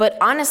 But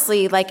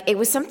honestly, like, it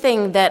was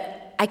something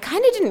that I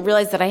kind of didn't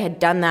realize that I had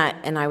done that,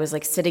 and I was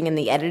like sitting in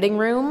the editing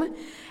room.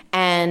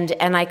 And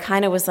I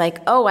kind of was like,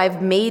 oh,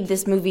 I've made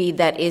this movie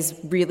that is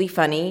really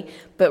funny,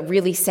 but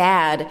really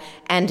sad.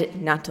 And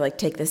not to like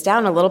take this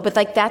down a little, but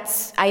like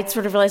I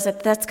sort of realized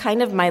that that's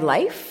kind of my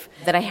life,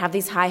 that I have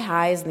these high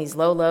highs and these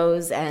low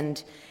lows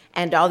and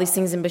all these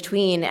things in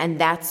between. And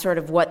that's sort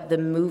of what the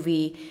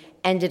movie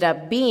ended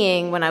up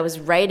being. When I was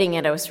writing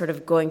it, I was sort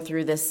of going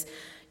through this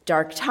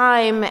dark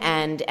time,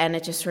 and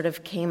it just sort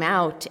of came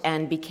out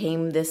and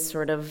became this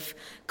sort of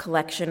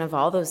collection of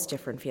all those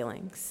different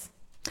feelings.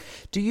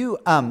 Do you,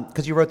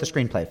 because you wrote the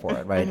screenplay for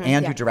it, right?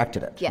 And you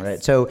directed it, yes.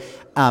 right? So,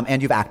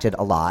 and you've acted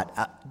a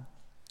lot.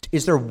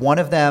 Is there one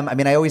of them? I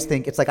mean, I always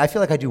think, it's like, I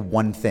feel like I do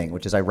one thing,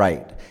 which is I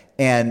write.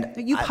 And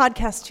You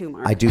podcast too,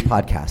 Mark. I do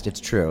podcast. It's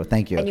true.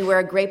 Thank you. And you wear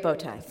a great bow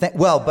tie.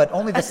 Well, but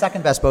only the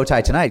second best bow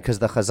tie tonight, because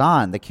the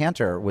Chazan, the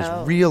cantor, was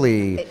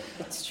really...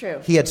 It's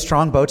true. He had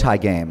strong bow tie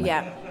game.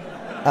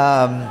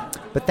 Yeah.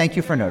 But thank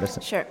you for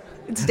noticing. Sure.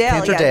 It's Dale.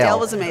 Cantor Yeah, Dale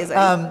was amazing.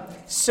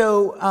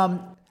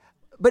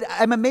 But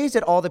I'm amazed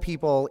at all the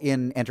people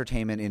in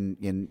entertainment,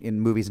 in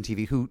movies and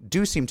TV, who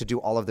do seem to do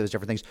all of those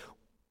different things.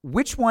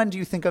 Which one do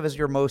you think of as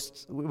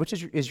which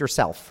is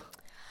yourself?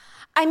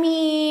 I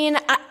mean,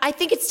 I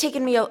think it's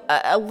taken me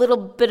a little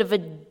bit of a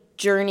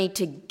journey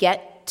to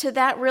get to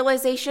that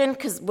realization,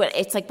 because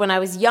it's like when I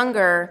was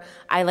younger,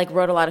 I like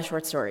wrote a lot of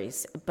short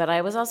stories, but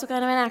I was also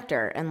kind of an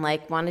actor and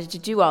like wanted to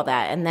do all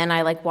that. And then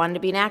I like wanted to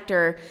be an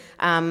actor.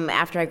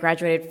 After I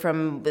graduated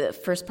from the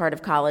first part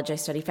of college, I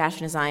studied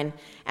fashion design,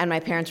 and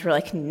my parents were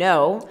like,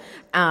 no,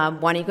 why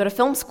don't you go to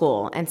film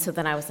school? And so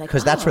then I was like,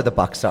 because that's where the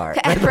bucks are.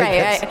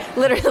 Right.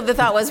 Literally, the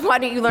thought was, why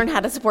don't you learn how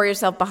to support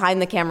yourself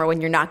behind the camera when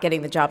you're not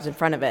getting the jobs in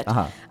front of it?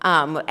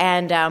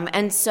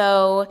 And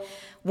so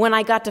when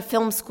I got to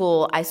film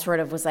school, I sort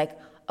of was like,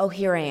 oh,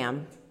 here I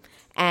am,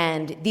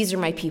 and these are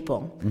my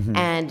people,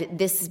 and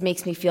this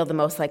makes me feel the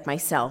most like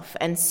myself.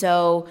 And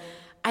so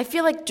I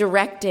feel like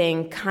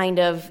directing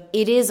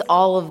it is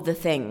all of the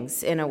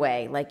things in a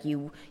way. Like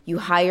you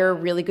hire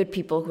really good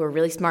people who are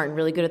really smart and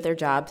really good at their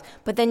jobs,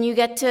 but then you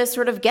get to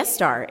sort of guest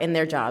star in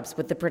their jobs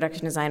with the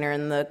production designer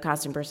and the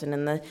costume person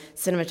and the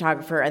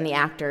cinematographer and the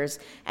actors.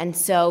 And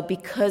so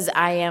because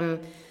I am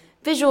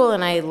visual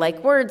and I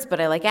like words, but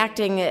I like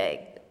acting,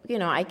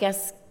 I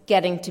guess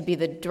getting to be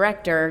the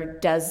director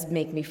does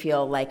make me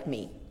feel like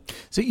me.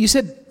 So you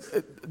said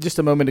just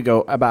a moment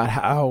ago about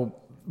how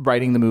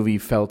writing the movie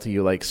felt to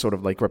you like sort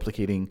of like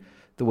replicating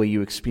the way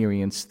you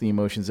experienced the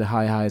emotions, the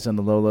high highs and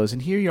the low lows.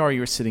 And here you are,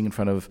 you're sitting in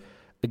front of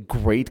a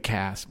great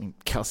cast. I mean,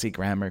 Kelsey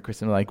Grammer,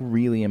 Kristen, like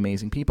really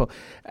amazing people.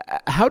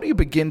 How do you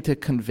begin to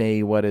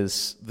convey what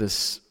is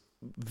this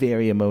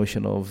very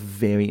emotional,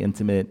 very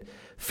intimate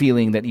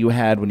feeling that you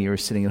had when you were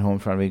sitting at home in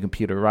front of a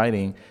computer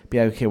writing? Be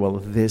like, okay, well,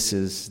 this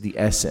is the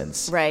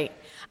essence. Right.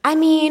 I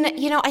mean,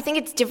 I think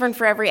it's different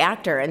for every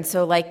actor. And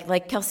so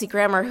like Kelsey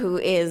Grammer, who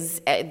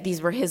is,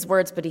 these were his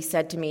words, but he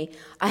said to me,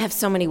 I have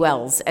so many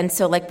wells. And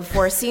so like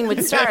before a scene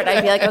would start,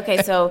 I'd be like,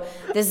 okay, so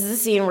this is a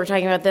scene, we're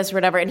talking about this or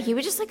whatever. And he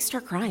would just like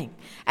start crying.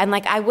 And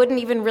like, I wouldn't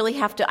even really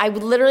have to,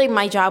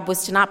 my job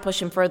was to not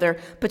push him further,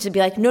 but to be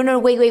like, no,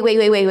 wait.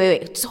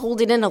 Just hold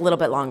it in a little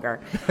bit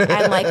longer.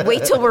 And like,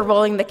 wait till we're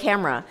rolling the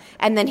camera.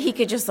 And then he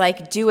could just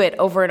like do it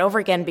over and over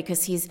again,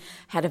 because he's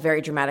had a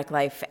very dramatic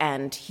life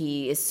and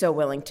he is so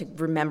willing to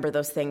remember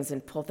those things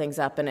and pull things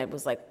up. And it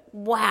was like,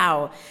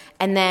 wow.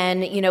 And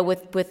then,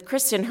 with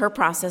Kristen, her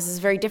process is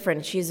very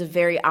different. She's a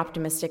very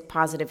optimistic,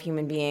 positive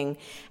human being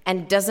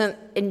and doesn't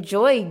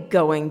enjoy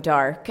going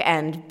dark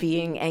and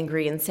being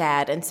angry and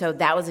sad. And so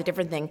that was a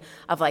different thing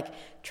of like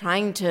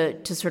trying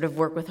to sort of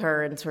work with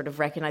her and sort of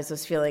recognize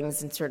those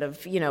feelings and sort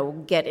of,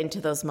 get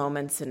into those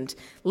moments and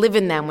live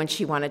in them when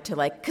she wanted to,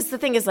 like, because the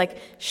thing is like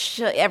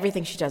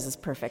everything she does is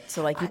perfect.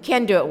 So like you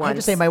can do it once. I have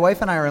to say, my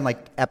wife and I are in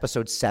like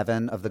episode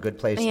 7 of The Good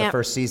Place, the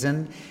first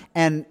season.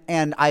 And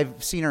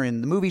I've seen her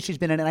in the movie she's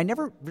been in, and I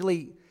never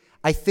really,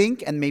 I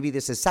think, and maybe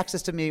this is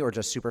sexist to me or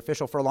just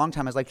superficial, for a long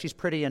time I was like, she's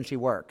pretty and she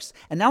works.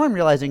 And now I'm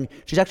realizing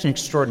she's actually an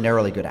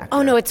extraordinarily good actor.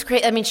 Oh no, it's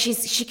great. I mean,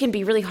 she can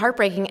be really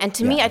heartbreaking. And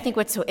to me, I think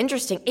what's so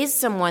interesting is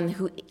someone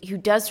who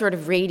does sort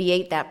of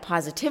radiate that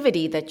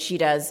positivity that she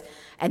does.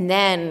 And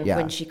then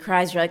when she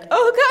cries, you're like,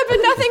 oh God,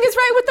 but nothing is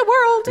right with the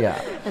world.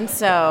 Yeah. And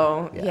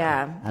so,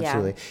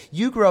 Absolutely.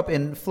 You grew up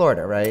in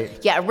Florida, right?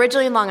 Yeah,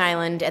 originally in Long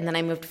Island, and then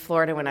I moved to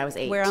Florida when I was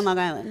 8. Where on Long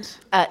Island?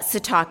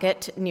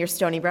 Setauket, near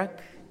Stony Brook.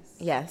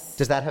 Yes.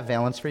 Does that have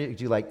valence for you?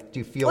 Do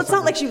you feel Well, it's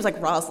not like she was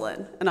like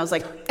Rosalind. And I was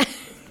like,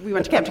 we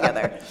went to camp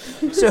together.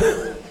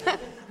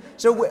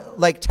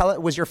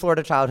 Was your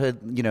Florida childhood,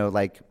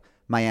 like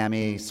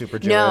Miami, super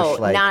Jewish? No,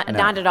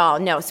 not at all.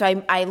 No.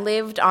 So I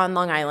lived on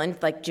Long Island,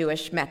 like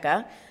Jewish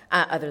Mecca,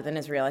 other than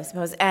Israel, I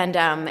suppose. And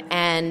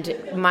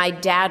my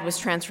dad was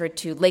transferred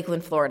to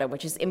Lakeland, Florida,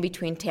 which is in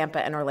between Tampa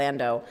and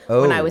Orlando,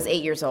 when I was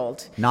 8 years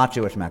old. Not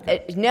Jewish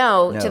Mecca.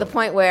 No, to the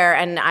point where,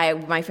 and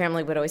my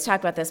family would always talk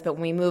about this, but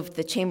when we moved,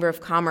 the Chamber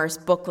of Commerce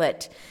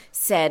booklet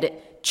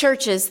said,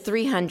 churches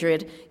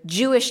 300,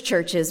 Jewish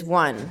churches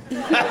 1.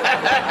 Can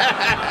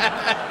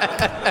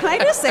I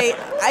just say,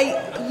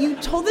 you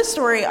told this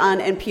story on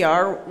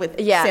NPR with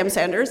Sam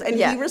Sanders, and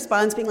he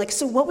responds being like,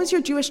 so what was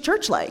your Jewish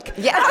church like?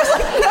 Yeah. And I was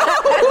like,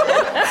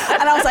 no.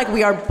 And I was like,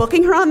 we are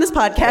booking her on this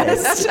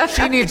podcast.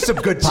 She needs some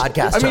good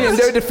podcasts. I mean, in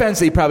their defense,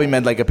 they probably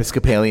meant like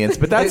Episcopalians,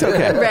 but that's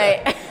okay.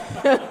 Right.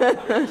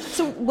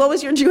 So what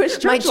was your Jewish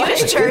church like? My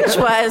Jewish church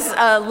was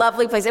a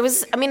lovely place. It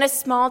was, a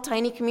small,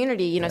 tiny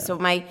community, so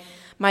my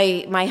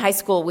high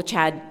school, which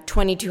had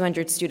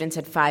 2,200 students,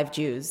 had 5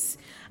 Jews.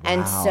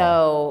 And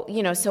so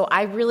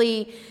I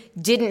really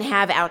didn't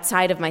have,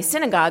 outside of my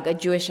synagogue, a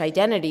Jewish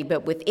identity,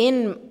 but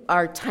within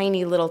our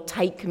tiny little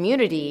tight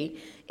community,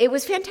 it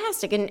was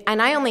fantastic.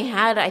 And I only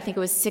had, I think it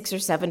was 6 or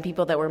 7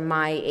 people that were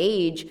my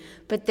age,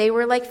 but they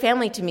were like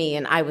family to me.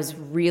 And I was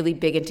really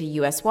big into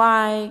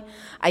USY.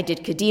 I did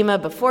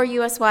Kadima before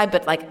USY,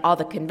 but like all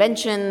the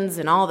conventions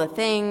and all the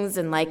things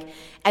and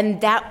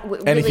that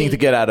really, anything to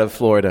get out of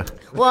Florida.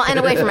 Well, and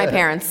away from my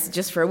parents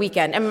just for a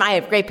weekend. And I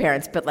have great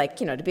parents, but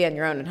to be on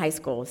your own in high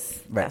school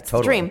that's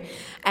the dream.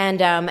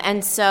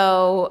 And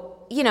so,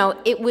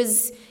 it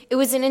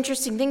was an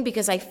interesting thing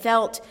because I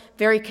felt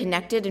very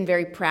connected and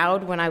very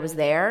proud when I was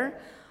there.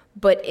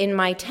 But in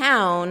my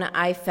town,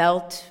 I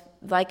felt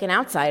like an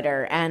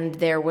outsider. And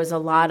there was a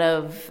lot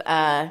of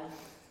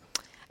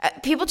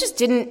people just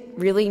didn't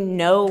really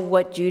know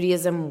what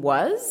Judaism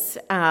was.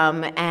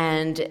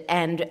 And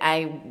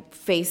I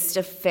faced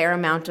a fair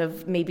amount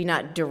of maybe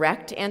not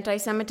direct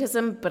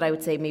anti-Semitism, but I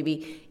would say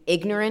maybe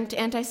ignorant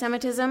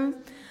anti-Semitism.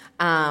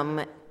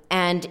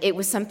 And it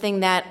was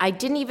something that I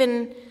didn't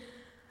even...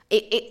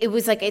 It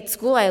was like at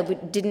school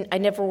I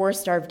never wore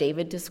Star of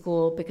David to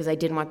school because I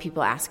didn't want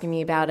people asking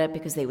me about it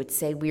because they would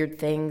say weird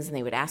things and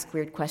they would ask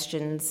weird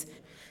questions.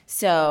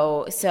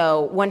 So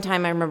one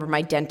time I remember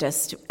my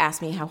dentist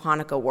asked me how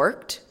Hanukkah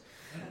worked.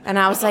 And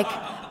I was like,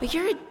 but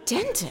you're a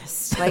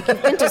dentist. Like,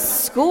 you've been to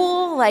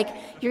school. Like,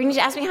 you need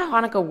to ask me how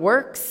Hanukkah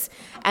works.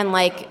 And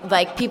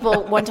like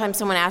people, one time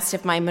someone asked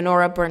if my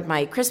menorah burnt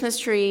my Christmas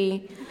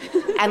tree.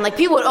 And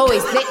people would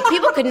always,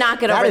 people could not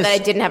get over that I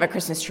didn't have a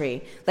Christmas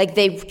tree. Like,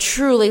 they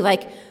truly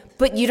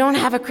but you don't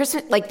have a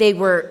Christmas, they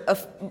were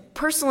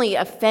personally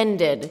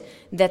offended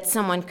that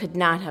someone could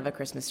not have a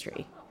Christmas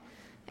tree.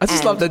 I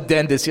just love the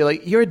dentist.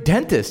 You're a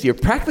dentist. You're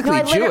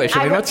practically Jewish.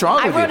 What's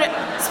wrong with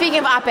you? Speaking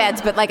of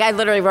op-eds, but I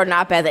literally wrote an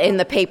op-ed in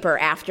the paper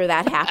after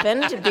that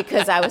happened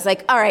because I was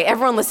like, all right,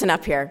 everyone listen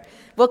up here.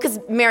 Well, because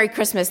the Merry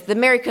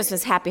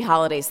Christmas, Happy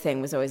Holidays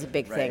thing was always a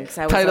big thing.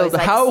 So I was titled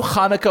How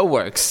Hanukkah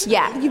Works.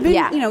 Yeah. You've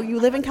been, you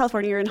live in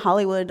California, you're in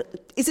Hollywood.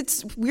 Is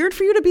it weird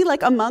for you to be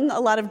among a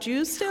lot of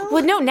Jews still?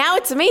 Well, no, now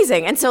it's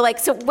amazing. And so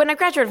when I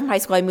graduated from high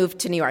school, I moved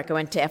to New York. I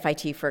went to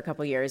FIT for a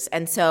couple years.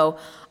 And so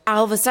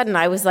all of a sudden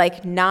I was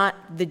not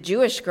the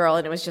Jewish girl.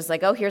 And it was just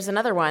oh, here's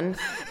another one.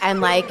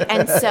 And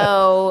and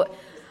so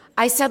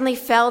I suddenly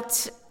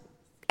felt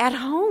at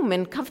home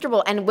and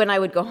comfortable. And when I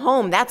would go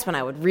home, that's when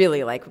I would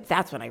really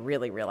that's when I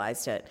really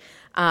realized it.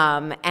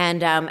 And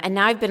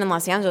now I've been in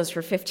Los Angeles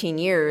for 15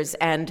 years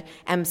and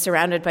am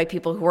surrounded by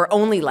people who are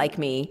only like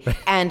me.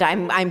 And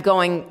I'm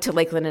going to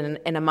Lakeland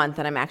in a month,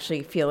 and I'm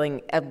actually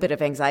feeling a bit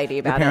of anxiety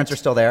about it. Your parents are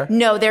still there?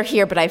 No, they're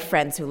here, but I have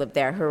friends who live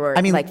there who are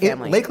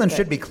family. Lakeland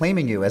should be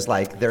claiming you as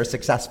their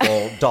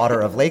successful daughter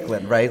of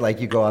Lakeland, right?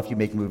 You go off, you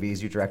make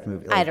movies, you direct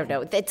movies. I don't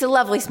know. It's a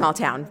lovely small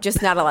town,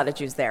 just not a lot of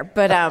Jews there.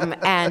 But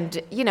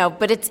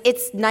but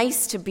it's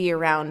nice to be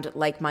around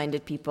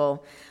like-minded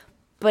people.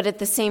 But at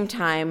the same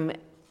time,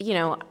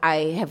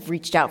 I have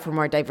reached out for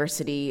more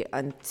diversity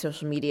on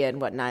social media and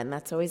whatnot, and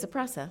that's always a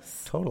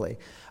process. Totally.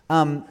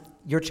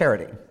 Your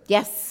charity.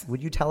 Yes.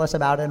 Would you tell us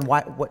about it and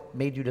what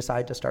made you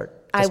decide to start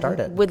it?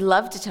 I would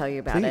love to tell you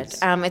about it.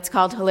 It's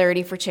called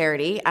Hilarity for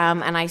Charity,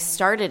 and I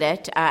started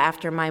it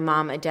after my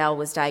mom, Adele,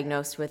 was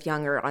diagnosed with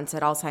younger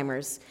onset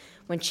Alzheimer's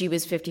when she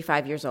was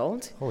 55 years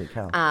old. Holy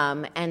cow.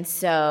 And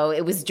so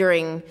it was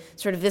during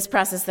sort of this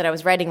process that I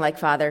was writing Like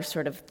Father,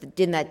 sort of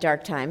in that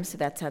dark time, so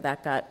that's how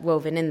that got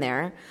woven in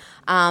there.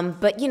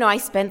 But, I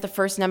spent the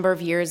first number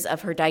of years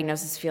of her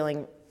diagnosis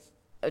feeling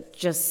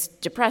just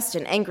depressed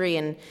and angry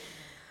and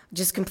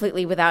just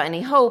completely without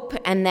any hope.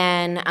 And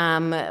then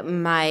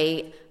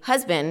my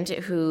husband,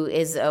 who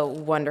is a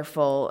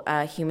wonderful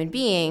human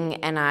being,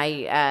 and I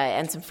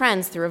and some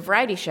friends threw a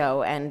variety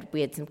show, and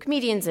we had some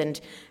comedians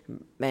and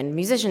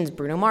musicians.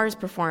 Bruno Mars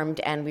performed,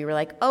 and we were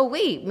like, oh,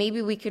 wait,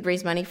 maybe we could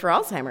raise money for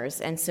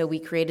Alzheimer's. And so we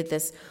created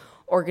this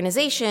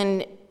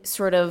organization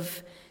sort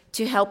of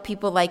to help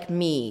people like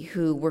me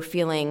who were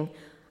feeling,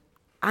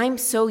 I'm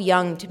so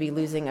young to be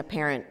losing a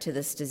parent to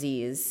this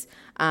disease.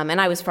 And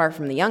I was far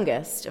from the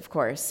youngest, of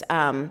course.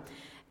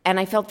 And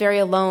I felt very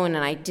alone,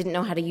 and I didn't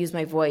know how to use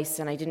my voice,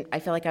 and I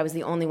felt like I was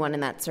the only one in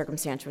that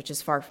circumstance, which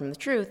is far from the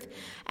truth.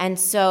 And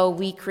so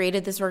we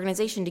created this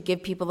organization to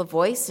give people a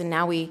voice, and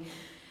now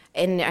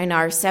in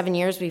our 7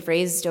 years, we've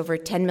raised over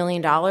 $10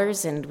 million,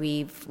 and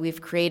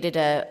we've created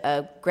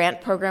a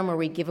grant program where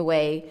we give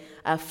away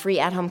free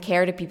at-home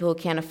care to people who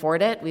can't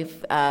afford it.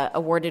 We've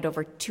awarded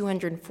over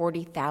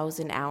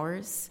 240,000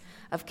 hours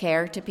of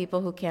care to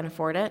people who can't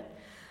afford it.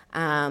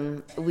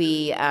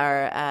 We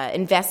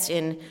invest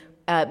in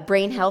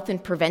brain health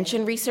and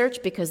prevention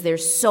research, because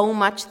there's so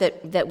much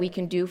that we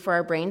can do for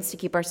our brains to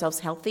keep ourselves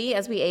healthy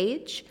as we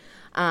age.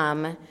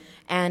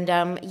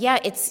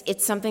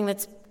 It's something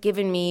that's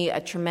given me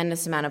a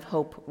tremendous amount of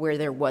hope where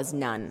there was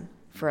none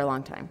for a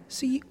long time.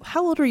 So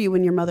how old were you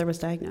when your mother was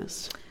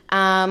diagnosed?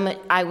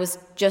 I was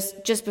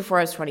just before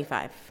I was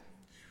 25.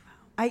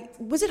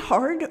 Was it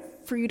hard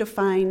for you to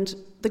find,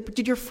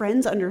 did your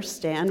friends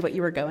understand what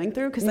you were going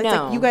through? Because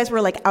No. you guys were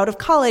out of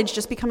college,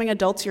 just becoming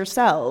adults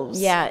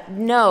yourselves. Yeah,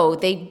 no,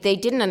 they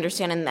didn't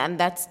understand, and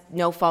that's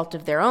no fault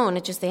of their own.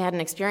 It's just they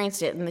hadn't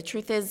experienced it. And the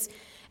truth is,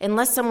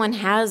 unless someone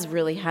has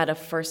really had a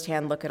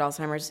firsthand look at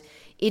Alzheimer's,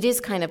 it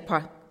is kind of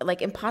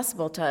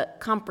impossible to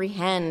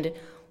comprehend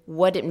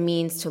what it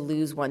means to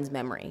lose one's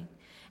memory.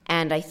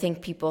 And I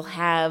think people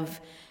have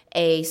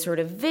a sort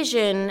of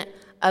vision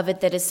of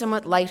it that is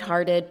somewhat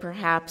lighthearted,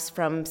 perhaps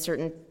from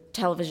certain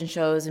television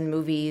shows and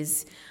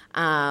movies.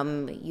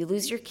 You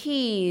lose your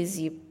keys,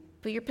 you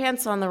put your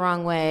pants on the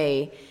wrong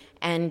way,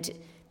 and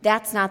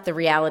that's not the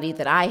reality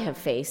that I have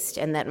faced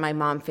and that my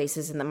mom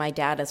faces and that my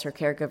dad as her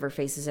caregiver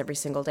faces every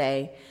single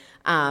day.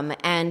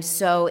 And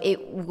so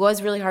it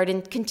was really hard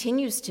and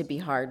continues to be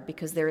hard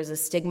because there is a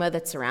stigma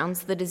that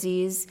surrounds the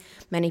disease.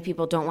 Many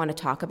people don't want to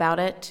talk about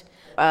it.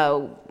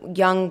 A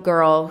young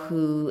girl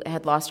who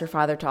had lost her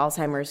father to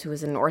Alzheimer's, who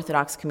was in an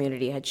Orthodox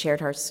community, had shared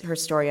her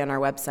story on our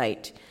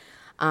website.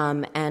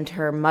 And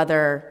her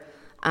mother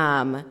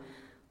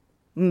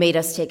made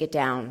us take it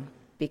down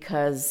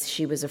because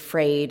she was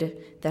afraid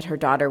that her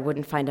daughter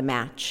wouldn't find a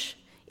match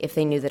if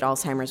they knew that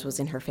Alzheimer's was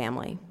in her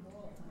family.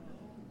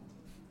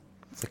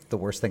 It's the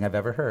worst thing I've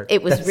ever heard.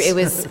 It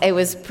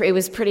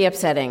was pretty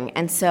upsetting.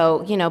 And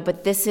so,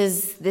 but this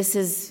is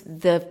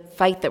the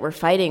fight that we're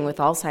fighting with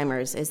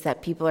Alzheimer's, is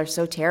that people are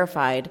so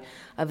terrified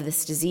of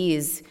this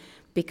disease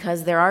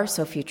because there are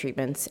so few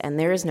treatments and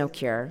there is no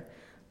cure.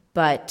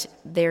 But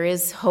there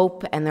is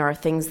hope, and there are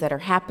things that are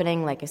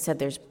happening. Like I said,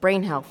 there's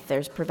brain health,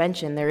 there's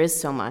prevention, there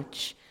is so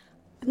much.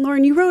 And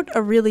Lauren, you wrote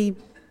a really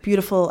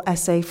beautiful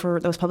essay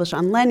that was published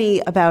on Lenny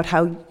about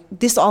how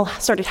this all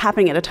started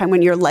happening at a time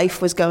when your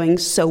life was going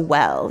so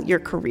well. Your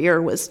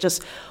career was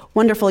just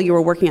wonderful. You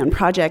were working on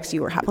projects.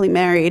 You were happily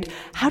married.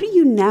 How do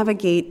you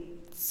navigate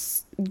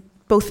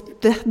both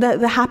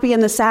the happy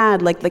and the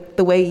sad, like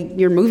the way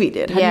your movie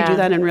did? How do you do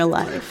that in real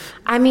life?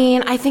 I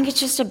mean, I think it's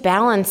just a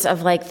balance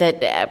of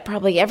that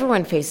probably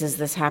everyone faces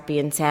this happy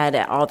and sad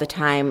all the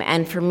time.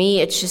 And for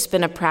me, it's just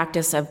been a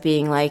practice of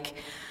being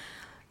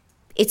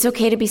it's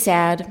okay to be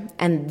sad,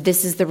 and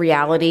this is the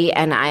reality,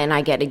 and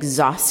I get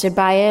exhausted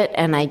by it,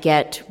 and I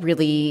get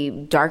really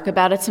dark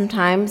about it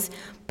sometimes,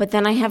 but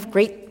then I have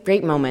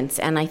great moments,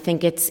 and I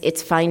think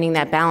it's finding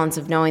that balance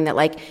of knowing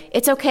that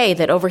it's okay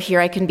that over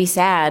here I can be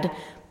sad,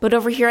 but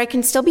over here I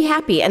can still be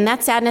happy, and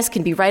that sadness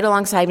can be right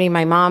alongside me.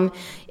 My mom,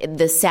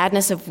 the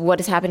sadness of what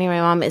is happening to my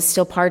mom is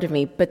still part of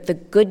me, but the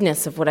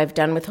goodness of what I've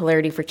done with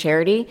Hilarity for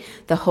Charity,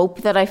 the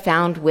hope that I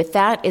found with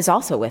that is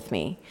also with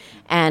me.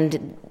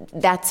 And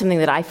that's something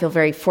that I feel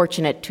very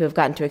fortunate to have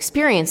gotten to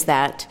experience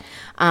that,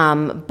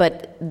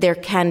 but there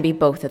can be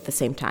both at the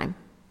same time.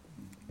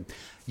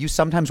 You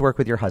sometimes work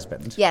with your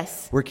husband.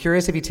 Yes. We're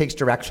curious if he takes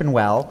direction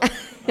well.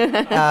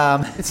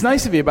 It's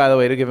nice of you, by the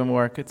way, to give him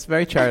work. It's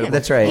very charitable.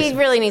 That's right. He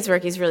really needs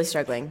work. He's really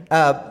struggling.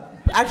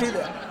 Actually,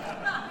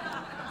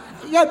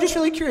 I'm just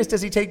really curious.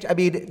 Does he take,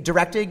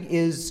 directing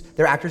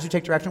there are actors who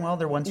take direction well,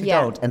 there are ones who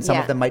don't. And some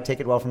of them might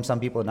take it well from some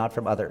people and not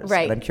from others.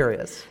 Right. But I'm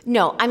curious.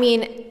 No,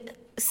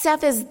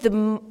 Seth is the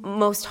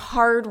most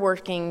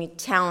hardworking,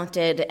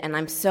 talented, and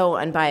I'm so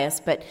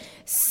unbiased, but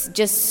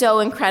just so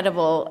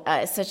incredible,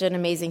 such an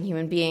amazing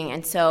human being.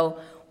 And so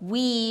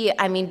we've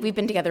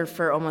been together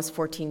for almost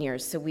 14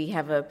 years, so we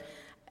have a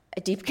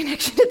deep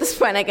connection at this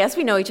point. I guess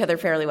we know each other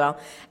fairly well.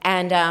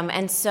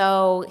 And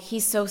so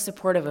he's so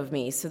supportive of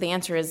me. So the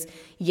answer is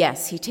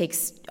yes, he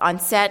takes on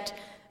set.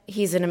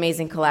 He's an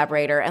amazing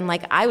collaborator. And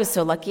I was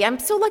so lucky. I'm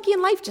so lucky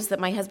in life just that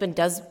my husband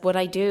does what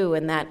I do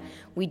and that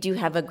we do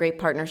have a great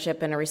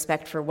partnership and a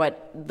respect for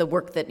the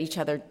work that each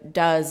other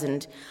does.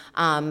 And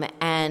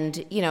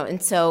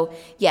so,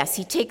 yes,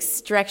 he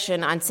takes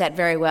direction on set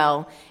very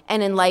well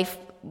and in life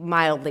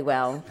mildly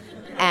well.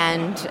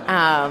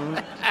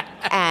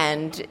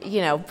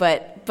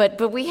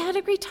 But we had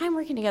a great time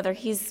working together.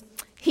 He's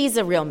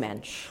a real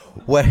mensch.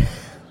 What?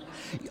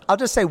 I'll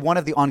just say one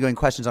of the ongoing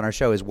questions on our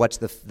show is what's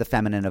the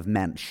feminine of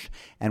mensch?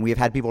 And we have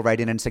had people write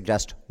in and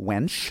suggest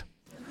wench.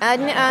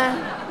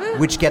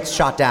 which gets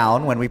shot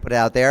down when we put it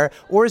out there?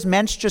 Or is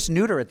mensch just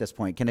neuter at this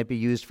point? Can it be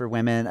used for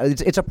women?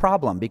 It's a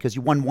problem because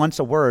one wants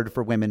a word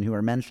for women who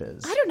are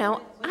mensches. I don't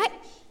know.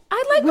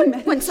 I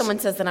like when someone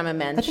says that I'm a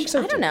mensch. I think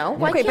so, I don't know.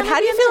 Yeah. Okay, but how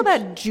do you feel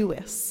about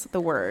Jewess, the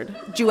word?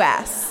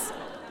 Jewess.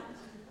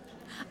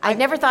 I've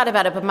never thought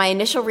about it, but my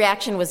initial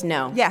reaction was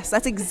no. Yes,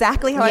 that's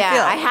exactly how I feel.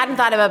 Yeah, I hadn't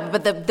thought about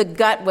it, but the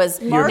gut was,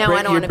 no, I don't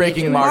want to be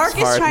breaking Jewish. Mark's Mark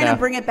is heart trying now. to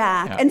bring it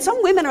back. And some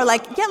women are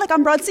like, yeah, like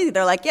on Broad City,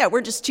 they're like, yeah,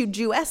 we're just two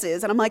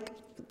Jewesses. And I'm like,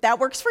 that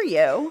works for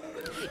you.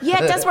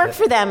 Yeah, it does work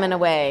for them in a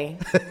way.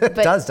 But It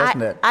does,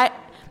 doesn't it?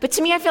 But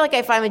to me, I feel like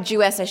if I'm a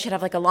Jewess, I should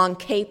have like a long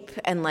cape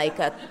and like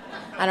a,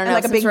 I don't know,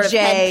 like a some big sort of J,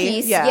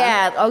 headpiece.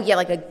 yeah. Oh yeah,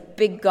 like a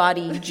big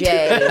gaudy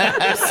J,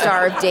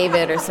 Star of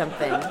David or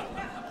something.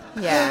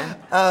 Yeah.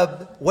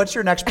 What's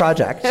your next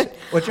project?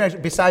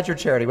 Besides your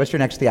charity, what's your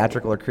next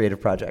theatrical or creative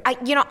project?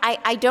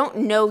 I don't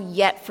know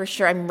yet for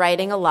sure. I'm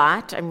writing a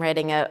lot. I'm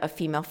writing a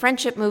female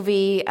friendship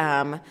movie.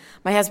 My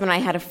husband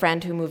and I had a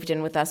friend who moved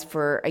in with us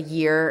for a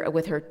year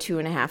with her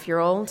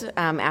 2.5-year-old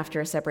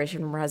after a separation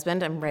from her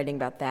husband. I'm writing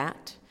about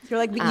that. You're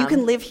like, you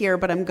can live here,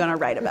 but I'm going to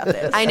write about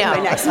this. I know.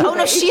 in my next Oh, no,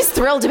 movie. she's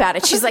thrilled about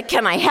it. She's like,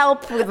 can I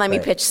help? Let me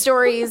pitch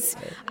stories.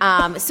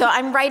 So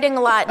I'm writing a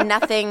lot.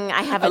 Nothing.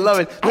 I haven't. I love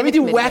it. Let me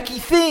do committed. wacky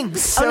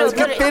things. So no, it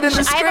can fit in the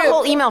I script. have a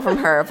whole email from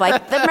her of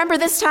like, remember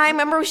this time?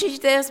 Remember when she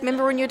did this?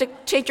 Remember when you had to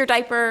change your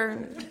diaper?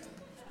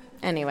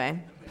 Anyway.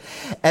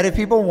 And if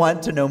people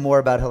want to know more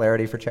about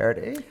Hilarity for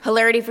Charity?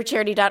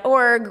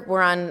 HilarityForCharity.org.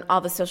 We're on all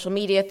the social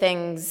media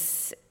things.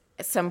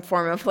 Some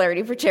form of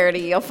Hilarity for Charity.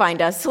 You'll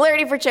find us.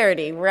 Hilarity for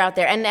Charity. We're out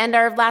there. And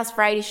our last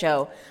variety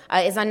show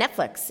is on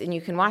Netflix, and you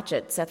can watch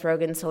it. Seth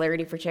Rogen's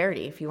Hilarity for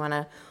Charity if you want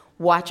to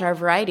watch our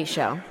variety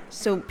show.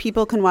 So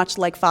people can watch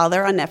Like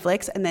Father on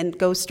Netflix and then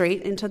go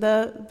straight into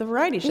the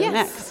variety show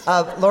Yes.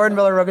 next. Lauren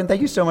Miller Rogen,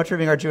 thank you so much for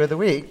being our Jew of the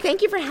Week.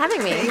 Thank you for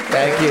having me.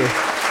 Thank you.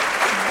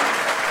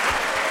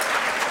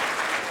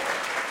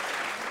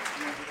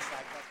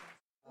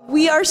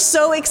 We are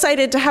so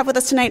excited to have with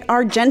us tonight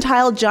our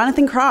Gentile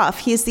Jonathan Groff.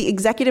 He is the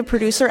executive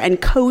producer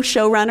and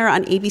co-showrunner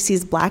on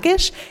ABC's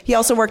Blackish. He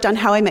also worked on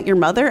How I Met Your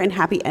Mother and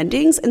Happy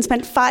Endings and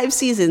spent 5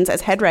 seasons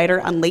as head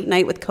writer on Late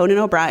Night with Conan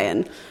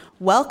O'Brien.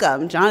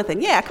 Welcome, Jonathan.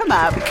 Yeah, come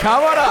up.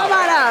 Come on up. Come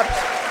on up.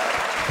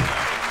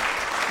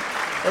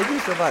 Thank you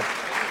so much.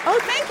 Oh,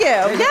 thank you.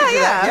 you can do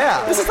that.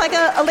 Yeah. This is like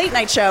a late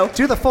night show.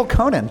 Do the full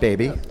Conan,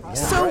 baby.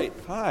 So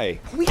Hi.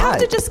 we have Hi.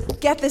 to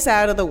just get this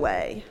out of the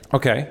way.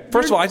 Okay.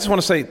 First of all, I just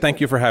want to say thank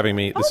you for having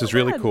me. This Oh, is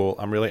really good. cool.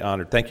 I'm really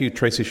honored. Thank you,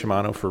 Tracy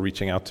Shimano, for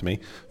reaching out to me,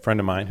 a friend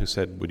of mine who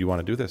said, would you want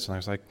to do this? And I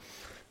was like,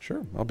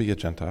 sure, I'll be a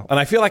Gentile. And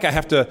I feel like I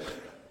have to,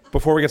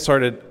 before we get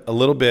started, a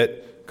little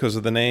bit, because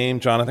of the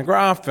name Jonathan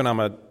Groff, and I'm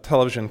a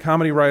television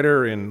comedy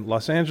writer in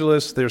Los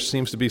Angeles, there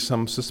seems to be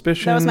some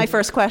suspicion. That was my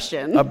first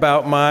question.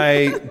 About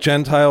my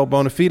Gentile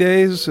bona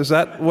fides. Is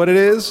that what it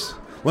is?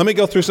 Let me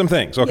go through some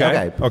things, okay?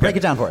 Yeah, okay. Break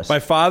it down for us. My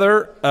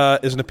father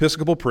is an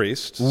Episcopal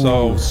priest,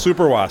 so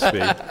super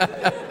waspy.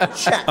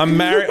 I'm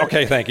married.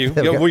 Okay, thank you.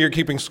 There we go. Well, you're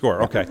keeping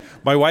score. Okay.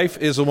 My wife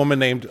is a woman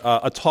named,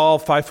 a tall,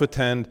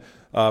 5'10",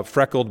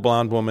 freckled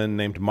blonde woman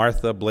named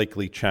Martha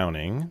Blakely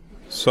Chowning.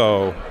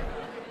 So,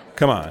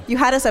 come on. You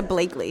had us at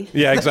Blakely.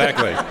 Yeah,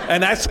 exactly.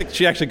 And that's like,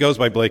 she actually goes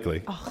by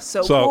Blakely. Oh,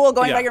 so cool,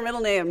 going by your middle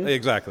name.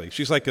 Exactly.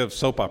 She's like a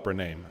soap opera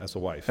name as a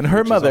wife. And her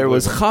which is mother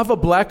was unbelievable.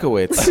 Chava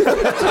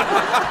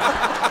Blakowitz.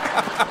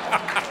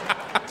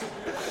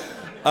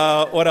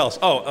 What else?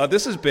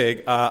 This is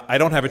big. I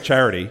don't have a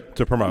charity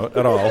to promote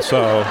at all,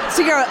 so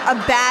So you're a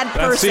bad that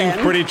person. seems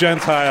pretty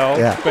Gentile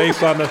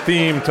based on the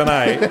theme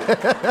tonight.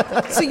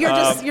 So you're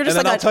just And then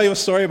like I'll tell you a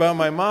story about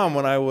my mom.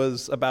 When I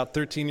was about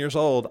 13 years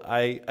old,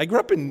 I grew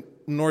up in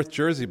North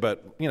Jersey,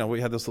 but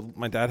we had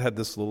my dad had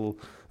this little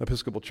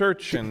Episcopal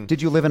church, and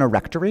Did you live in a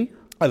rectory?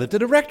 I lived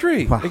at a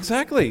rectory. Wow.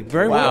 Exactly.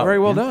 Very Wow.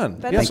 well done.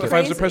 That Yes, is if I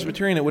was a crazy.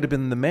 Presbyterian, it would have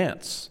been the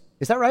manse.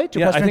 Is that right? Do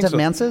Yeah, I Presbyterians think have so.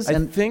 manses?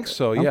 I think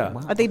so. Oh, Yeah.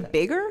 wow. Are they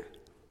bigger?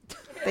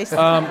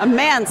 A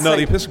man's. No, the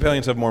like,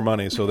 Episcopalians have more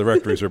money, so the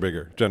rectories are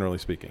bigger, generally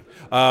speaking.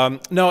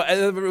 No,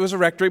 it was a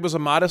rectory. It was a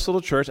modest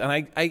little church, and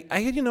I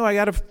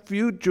had a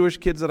few Jewish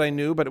kids that I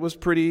knew, but it was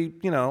pretty,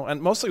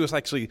 and mostly it was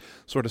actually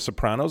sort of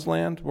Sopranos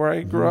land where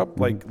I grew up,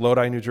 like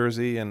Lodi, New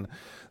Jersey, and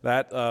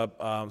that.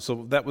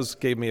 So that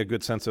gave me a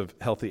good sense of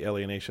healthy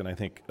alienation. I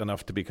think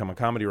enough to become a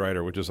comedy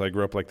writer, which is I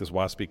grew up like this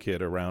waspy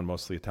kid around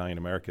mostly Italian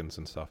Americans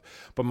and stuff.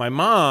 But my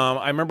mom,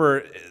 I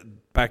remember,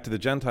 back to the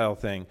Gentile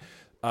thing.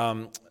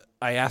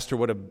 I asked her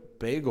what a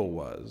bagel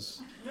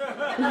was when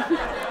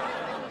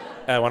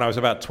I was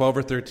about 12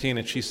 or 13,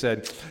 and she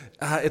said,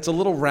 it's a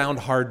little round,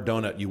 hard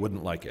donut. You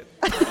wouldn't like it.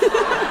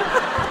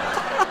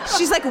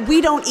 she's like,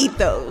 we don't eat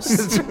those.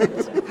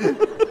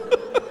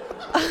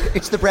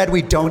 It's the bread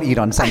we don't eat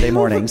on Sunday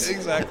mornings.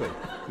 Exactly.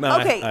 No,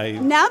 Okay,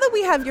 now that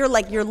we have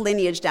your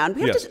lineage down,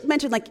 we have Yes. to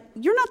mention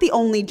you're not the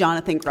only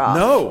Jonathan Groff.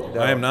 No,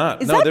 I am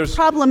not. Is no, that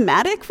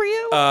problematic for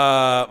you?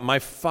 My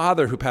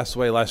father, who passed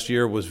away last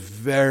year, was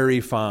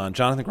very fond.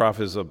 Jonathan Groff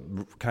is a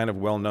kind of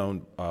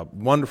well-known,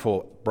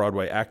 wonderful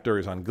Broadway actor.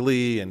 He's on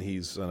Glee, and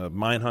he's a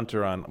mine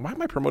hunter on. Why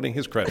am I promoting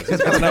his credits?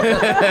 He's got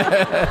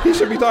enough. He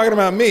should be talking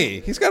about me.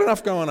 He's got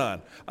enough going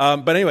on.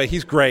 But anyway,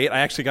 he's great. I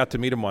actually got to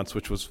meet him once,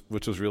 which was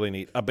really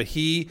neat. But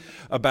he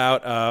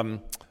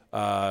about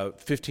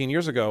 15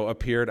 years ago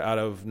appeared out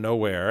of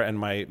nowhere, and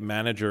my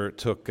manager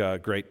took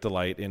great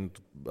delight in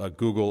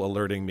Google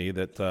alerting me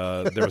that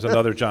there was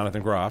another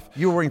Jonathan Groff.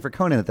 You were working for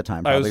Conan at the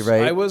time, probably,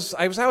 right? I was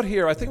out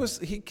here. I think it was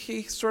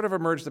he sort of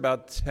emerged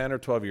about 10 or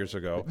 12 years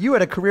ago. You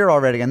had a career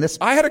already, and this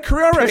I had a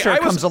career already.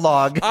 pressure comes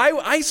along.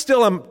 I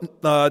still am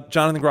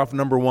Jonathan Groff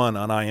 #1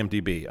 on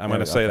IMDb. I'm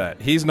going to say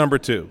that. He's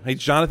 #2. He's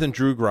Jonathan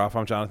Drew Groff.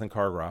 I'm Jonathan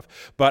Carr Groff.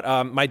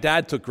 But my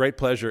dad took great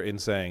pleasure in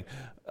saying,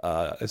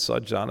 I saw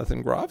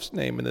Jonathan Groff's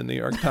name in the New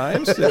York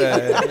Times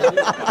today.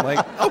 I'm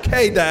like,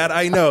 okay, Dad,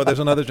 I know there's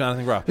another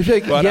Jonathan Groff. It's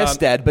like, But, yes,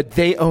 Dad, but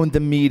they own the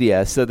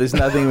media, so there's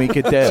nothing we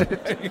could do.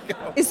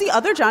 Is the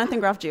other Jonathan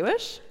Groff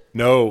Jewish?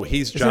 No,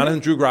 he's Jonathan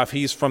Drew Groff.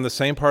 He's from the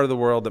same part of the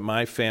world that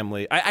my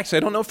family. I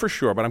don't know for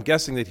sure, but I'm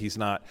guessing that he's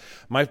not.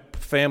 My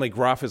family,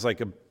 Groff, is like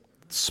a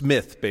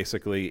Smith,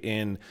 basically,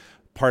 in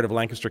part of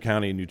Lancaster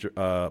County,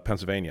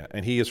 Pennsylvania,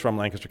 and he is from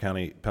Lancaster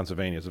County,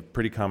 Pennsylvania. It's a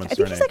pretty common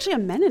surname. I think he's actually a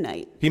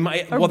Mennonite. He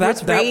might. Or Well,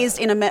 that's was raised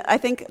in a. I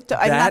think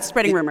I'm not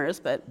spreading rumors,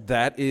 but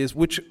that is,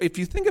 which, if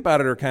you think about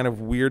it, are kind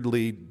of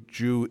weirdly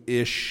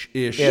Jewish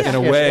in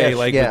a way,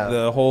 like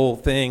the whole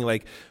thing,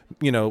 like,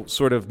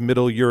 sort of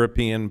Middle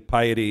European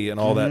piety and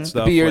all that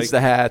stuff. The beards, like,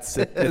 the hats,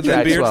 the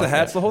beards, the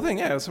hats, the whole thing.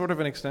 Yeah, it's sort of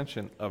an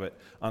extension of it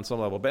on some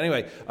level. But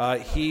anyway,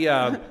 he.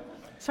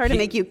 Sorry to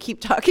make you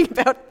keep talking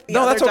about the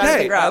No, other that's okay.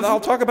 Jonathan Groff. I'll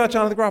talk about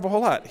Jonathan Groff a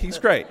whole lot. He's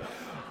great.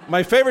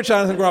 My favorite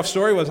Jonathan Groff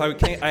story was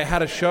I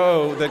had a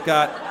show that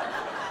got.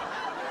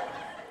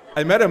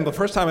 I met him. The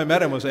first time I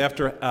met him was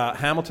after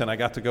Hamilton. I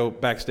got to go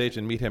backstage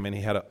and meet him, and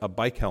he had a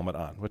bike helmet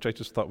on, which I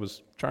just thought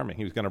was charming.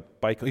 He was going to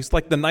bike. He's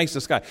like the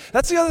nicest guy.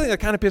 That's the other thing that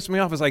kind of pissed me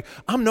off is like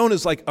I'm known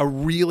as like a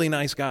really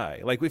nice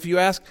guy. Like if you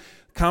ask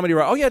comedy,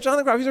 oh yeah,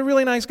 Jonathan Groff, he's a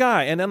really nice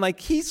guy, and then like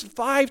he's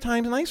 5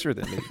 times nicer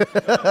than me.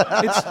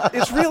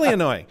 It's really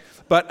annoying.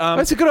 But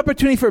it's a good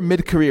opportunity for a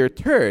mid-career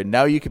turn.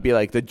 Now you could be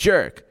like the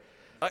jerk.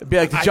 Be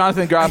like the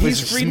Jonathan Groff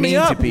he's is freed mean me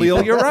up, to people.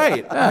 Leo, you're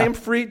right. I am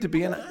free to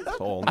be an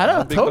asshole. I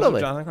know, because totally.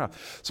 Of Jonathan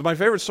Groff. So my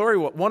favorite story,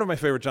 one of my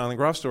favorite Jonathan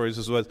Groff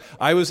stories was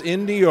I was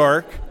in New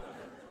York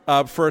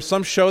for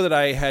some show that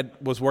I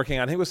was working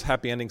on. I think it was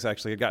Happy Endings,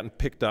 actually. I'd gotten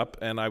picked up,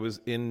 and I was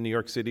in New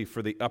York City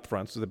for the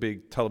upfronts, the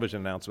big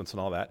television announcements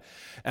and all that.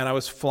 And I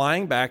was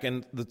flying back,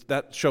 and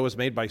that show was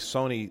made by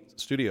Sony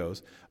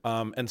Studios.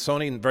 And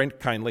Sony very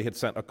kindly had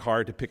sent a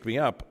car to pick me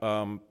up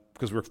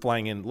because we were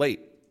flying in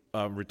late.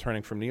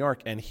 Returning from New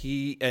York, and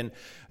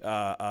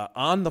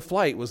on the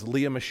flight was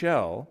Leah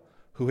Michele,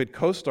 who had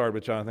co-starred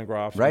with Jonathan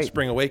Groff in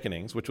Spring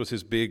Awakenings, which was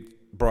his big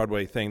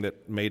Broadway thing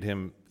that made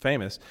him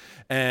famous.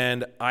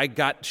 And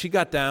she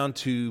got down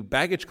to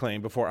baggage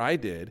claim before I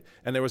did,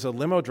 and there was a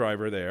limo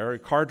driver there, a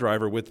car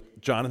driver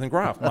with Jonathan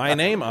Groff, my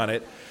name on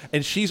it,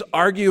 and she's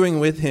arguing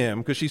with him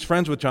because she's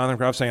friends with Jonathan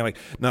Groff, saying like,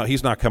 no,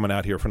 he's not coming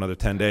out here for another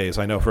 10 days,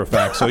 I know for a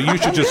fact, so you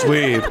should just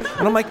leave.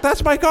 And I'm like,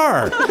 that's my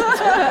car.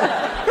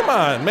 Come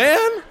on,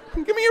 man.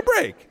 Give me a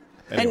break.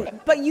 Anyway.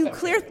 But you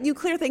clear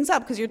things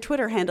up because your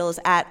Twitter handle is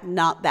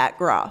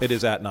 @NotThatGroff. It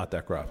is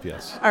 @NotThatGroff,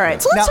 yes. All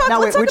right, so let's talk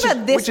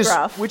about this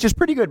Groff. Which is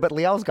pretty good, but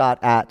Liel's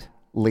got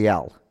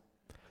 @Liel,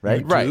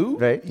 right?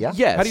 Right. Yeah.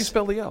 Yes. How do you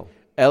spell Liel?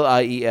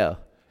 Liel.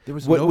 There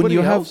was nobody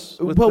else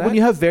with that? When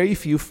you have very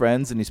few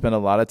friends and you spend a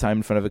lot of time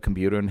in front of a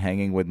computer and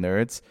hanging with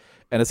nerds,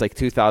 and it's like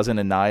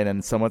 2009,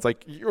 and someone's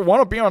like, "You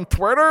want to be on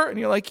Twitter?" And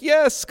you're like,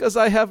 "Yes, because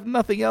I have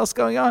nothing else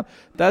going on."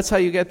 That's how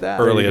you get that.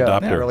 Early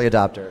adopter. Yeah, early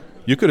adopter.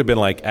 You could have been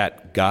like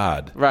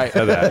 @God. Right.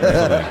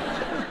 Okay.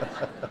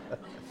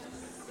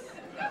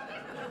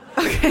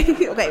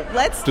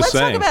 Let's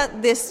talk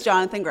about this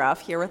Jonathan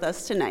Groff here with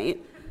us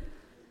tonight.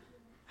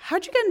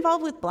 How'd you get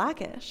involved with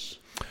Blackish?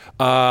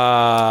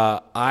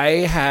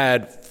 I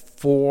had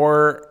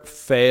 4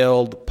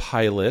 failed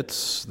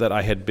pilots that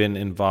I had been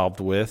involved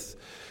with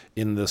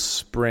in the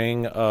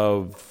spring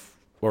of,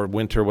 or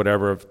winter,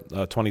 whatever, of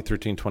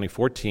 2013,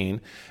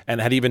 2014, and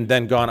had even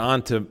then gone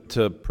on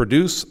to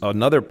produce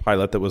another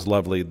pilot that was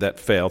lovely that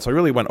failed. So I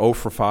really went 0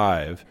 for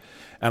 5,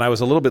 and I was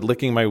a little bit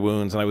licking my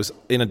wounds, and I was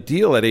in a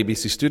deal at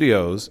ABC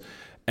Studios,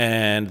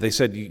 and they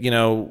said,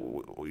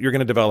 you're going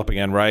to develop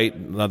again, right?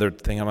 Another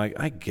thing. I'm like,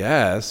 I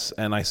guess.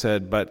 And I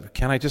said, but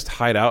can I just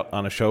hide out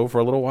on a show for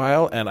a little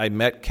while? And I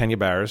met Kenya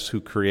Barris, who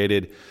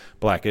created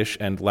Blackish,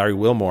 and Larry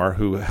Wilmore,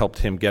 who helped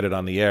him get it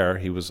on the air.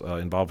 He was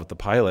involved with the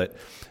pilot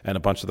and a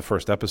bunch of the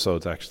first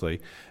episodes, actually.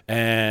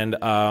 And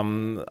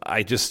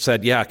I just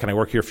said, yeah, can I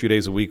work here a few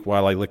days a week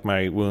while I lick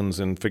my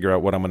wounds and figure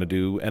out what I'm going to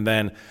do? And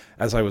then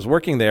as I was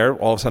working there,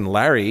 all of a sudden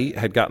Larry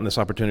had gotten this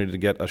opportunity to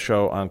get a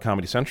show on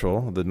Comedy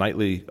Central, the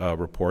nightly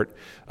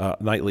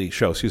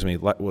show,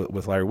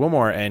 with Larry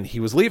Wilmore, and he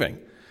was leaving.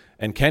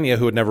 And Kenya,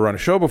 who had never run a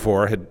show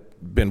before, had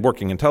been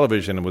working in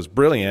television and was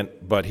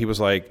brilliant, but he was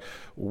like,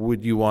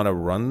 would you want to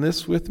run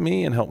this with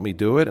me and help me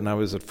do it? And I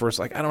was at first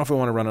like, I don't know if I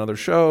want to run another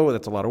show.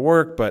 That's a lot of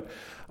work. But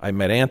I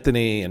met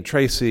Anthony and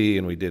Tracy,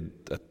 and we did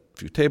a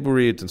few table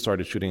reads and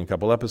started shooting a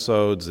couple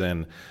episodes.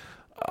 And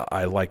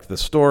I liked the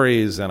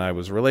stories, and I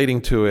was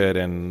relating to it,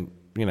 and,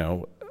 you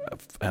know,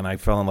 and I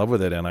fell in love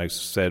with it. And I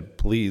said,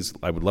 please,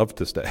 I would love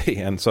to stay.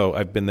 And so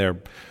I've been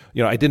there.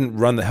 You know, I didn't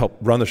help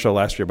run the show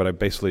last year, but I've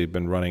basically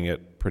been running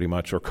it pretty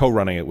much, or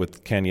co-running it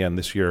with Kenya. And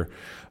this year,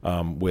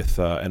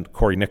 and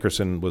Corey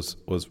Nickerson was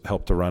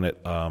helped to run it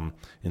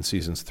in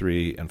seasons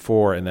 3 and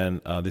 4, and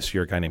then this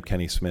year, a guy named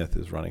Kenny Smith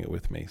is running it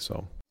with me.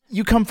 So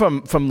you come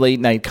from late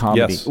night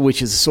comedy, Yes.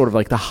 which is sort of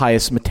like the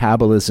highest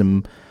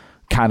metabolism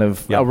kind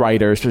of a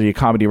writer, especially a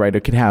comedy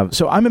writer, could have.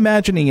 So I'm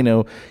imagining, you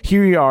know,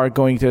 here you are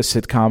going to a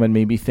sitcom and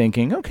maybe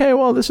thinking, okay,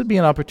 well, this would be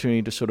an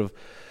opportunity to sort of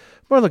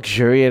more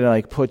luxuriate and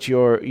like put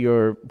your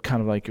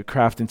kind of like your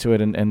craft into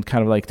it and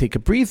kind of like take a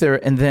breather.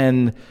 And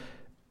then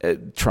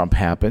Trump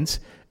happens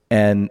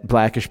and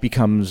Blackish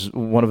becomes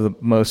one of the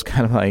most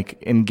kind of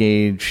like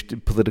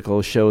engaged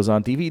political shows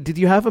on TV. Did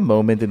you have a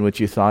moment in which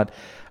you thought,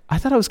 I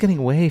thought I was getting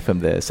away from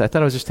this. I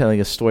thought I was just telling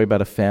a story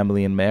about a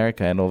family in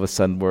America, and all of a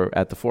sudden we're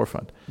at the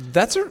forefront?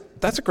 That's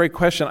a great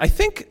question. I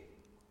think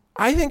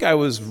I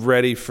was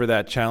ready for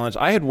that challenge.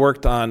 I had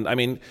worked on, I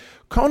mean,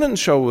 Conan's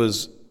show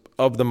was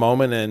of the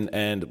moment,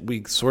 and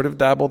we sort of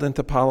dabbled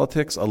into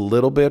politics a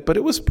little bit, but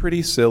it was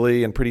pretty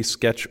silly and pretty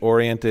sketch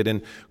oriented.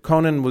 And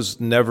Conan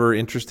was never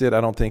interested, I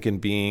don't think,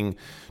 in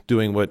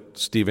doing what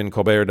Stephen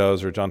Colbert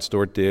does or Jon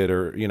Stewart did,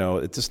 or, you know,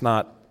 it's just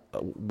not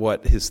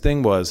what his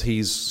thing was.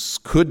 He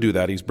could do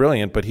that. He's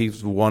brilliant, but he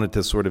wanted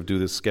to sort of do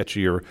this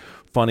sketchier,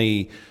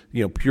 funny,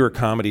 you know, pure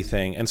comedy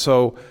thing. And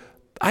so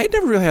I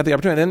never really had the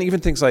opportunity. And then even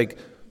things like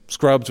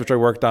Scrubs, which I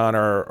worked on,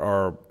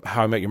 or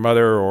How I Met Your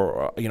Mother,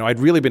 or, you know, I'd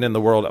really been in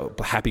the world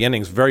of Happy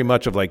Endings, very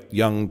much of like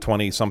young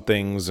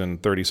 20-somethings and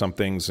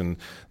 30-somethings and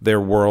their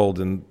world,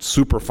 and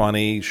super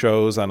funny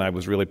shows, and I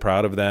was really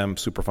proud of them,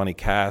 super funny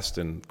cast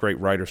and great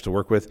writers to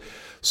work with.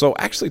 So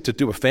actually to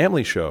do a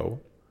family show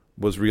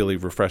was really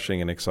refreshing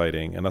and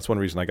exciting, and that's one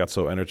reason I got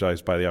so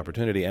energized by the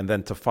opportunity. And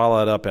then to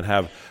follow it up and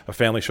have a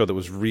family show that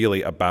was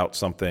really about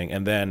something,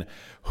 and then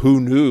who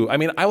knew? I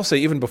mean, I will say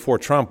even before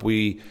Trump,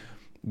 we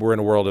were in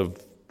a world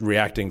of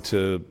reacting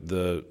to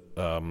the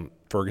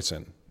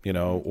Ferguson, you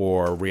know,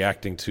 or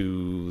reacting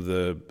to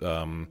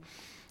the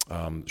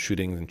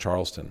shootings in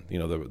Charleston, you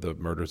know, the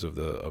murders of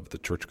the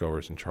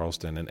churchgoers in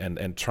Charleston,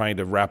 and trying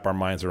to wrap our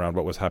minds around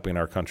what was happening in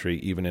our country,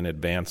 even in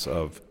advance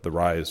of the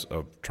rise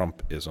of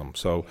Trumpism.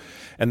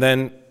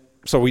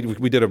 So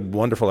we did a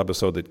wonderful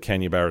episode that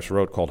Kenya Barris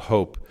wrote called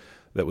Hope,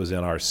 that was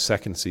in our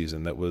second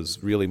season, that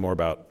was really more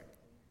about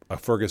a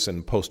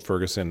Ferguson,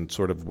 post-Ferguson,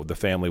 sort of the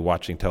family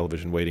watching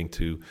television, waiting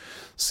to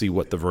see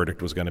what the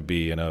verdict was going to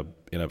be in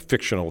a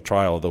fictional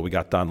trial, though we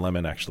got Don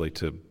Lemon actually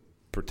to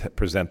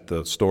present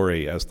the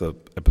story as the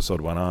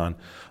episode went on,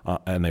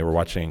 and they were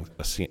watching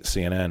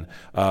CNN.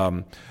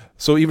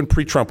 So even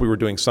pre-Trump, we were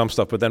doing some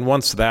stuff, but then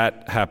once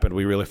that happened,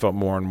 we really felt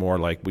more and more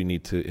like we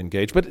need to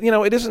engage. But, you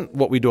know, it isn't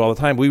what we do all the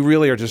time. We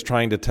really are just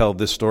trying to tell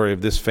this story of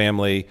this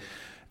family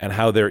and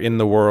how they're in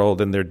the world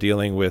and they're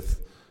dealing with,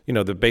 you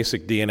know, the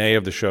basic DNA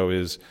of the show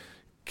is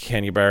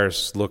Kenya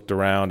Barris looked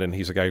around, and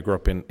he's a guy who grew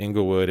up in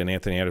Inglewood, and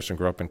Anthony Anderson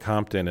grew up in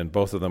Compton, and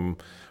both of them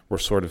were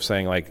sort of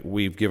saying, like,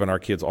 we've given our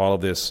kids all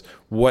of this.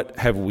 What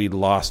have we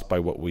lost by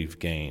what we've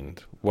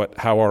gained?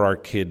 How are our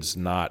kids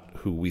not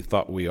who we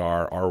thought we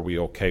are? Are we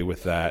okay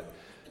with that?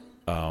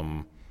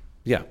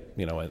 Yeah,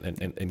 you know,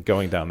 and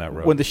going down that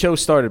road. When the show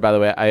started, by the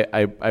way,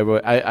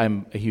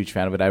 I'm a huge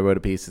fan of it. I wrote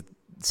a piece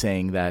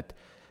saying that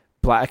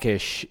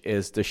Blackish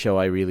is the show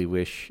I really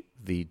wish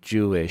the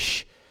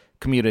Jewish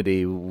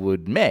community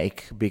would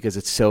make, because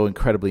it's so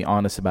incredibly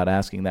honest about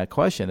asking that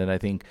question. And I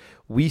think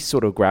we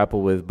sort of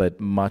grapple with, but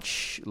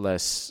much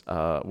less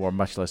kind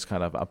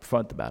of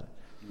upfront about it.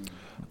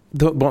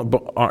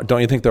 But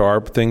don't you think there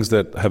are things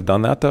that have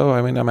done that, though?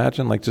 I mean,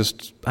 imagine, like,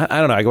 just, I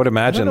don't know, I would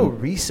imagine. I don't know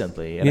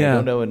recently, and I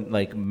don't know in,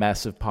 like,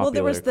 massive popular Well,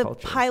 there was the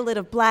culture. pilot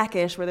of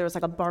Blackish where there was,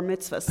 like, a bar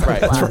mitzvah.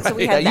 Right, that's right. So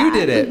we had that. You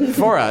did it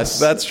for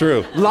us. That's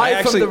true.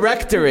 Live from the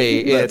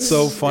rectory. That's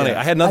so funny. Yeah.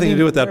 I had nothing to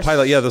do with that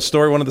pilot. Yeah,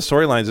 one of the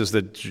storylines is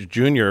that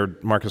Junior,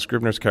 Marcus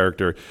Scribner's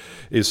character,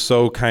 is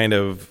so kind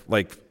of,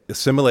 like,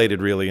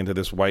 assimilated really into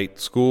this white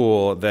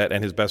school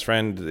and his best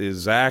friend is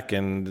Zach,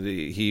 and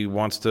he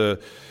wants to,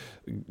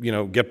 you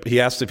know, he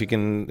asks if he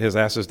can,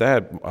 asks his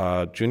dad,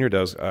 Junior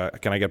does,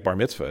 can I get bar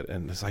mitzvah?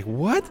 And it's like,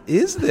 what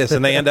is this?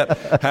 And they end up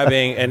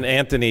having, and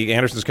Anthony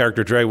Anderson's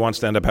character, Dre, wants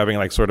to end up having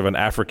like sort of an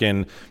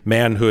African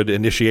manhood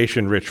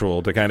initiation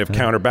ritual to kind of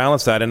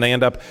counterbalance that. And they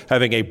end up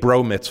having a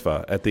bro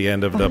mitzvah at the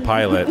end of the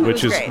pilot,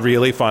 which is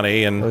really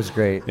funny. And It was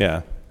great.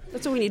 Yeah.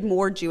 That's why we need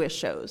more Jewish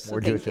shows. So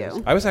thank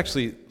you. I was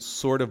actually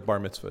sort of bar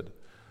mitzvahed.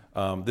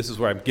 This is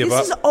where I give up.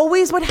 This is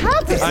always what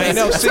happens. I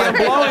know. See, I'm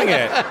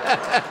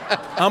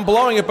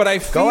blowing it. But I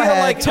feel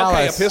like,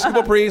 okay,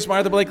 Episcopal priest,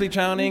 Martha Blakely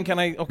Chowning. Can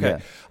I? Okay. Yeah.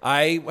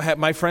 I had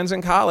my friends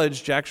in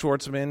college, Jack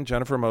Schwartzman,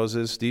 Jennifer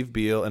Moses, Steve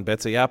Beal, and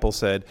Betsy Apple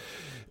said,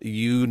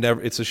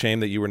 it's a shame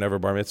that you were never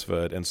bar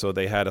mitzvahed. And so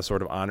they had a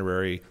sort of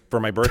honorary, for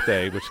my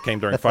birthday, which came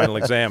during final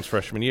exams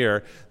freshman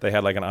year, they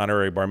had like an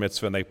honorary bar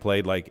mitzvah, and they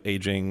played like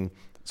aging,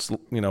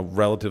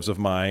 relatives of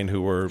mine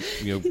who were,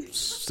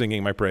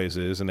 singing my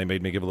praises, and they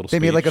made me give a little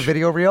speech. They made like a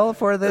video reel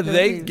for the...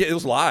 It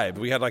was live.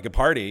 We had like a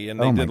party, and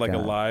they did like a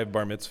live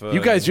bar mitzvah. You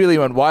guys really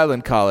went wild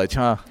in college,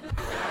 huh?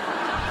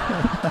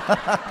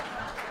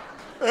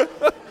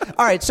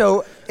 All right,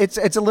 so it's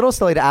a little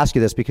silly to ask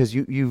you this because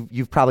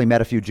you've probably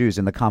met a few Jews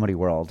in the comedy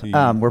world.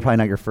 Yeah. We're probably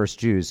not your first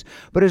Jews,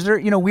 but is there?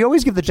 We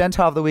always give the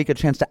Gentile of the Week a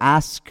chance to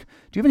ask.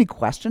 Do you have any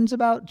questions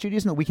about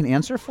Judaism that we can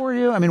answer for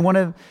you? I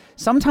mean,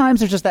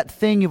 sometimes there's just that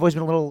thing you've always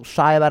been a little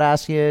shy about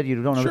asking it.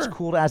 You don't know if it's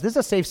cool to ask. This is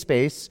a safe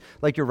space,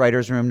 like your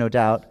writer's room, no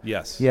doubt.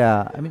 Yes.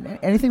 Yeah. I mean,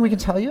 anything we can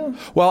tell you?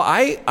 Well,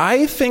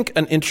 I think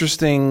an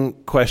interesting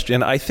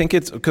question. I think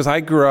it's because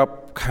I grew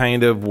up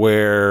kind of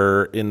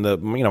where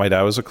my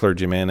dad was a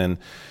clergyman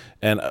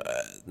and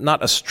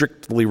not a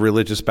strictly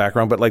religious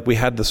background, but like we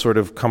had this sort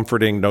of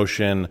comforting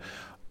notion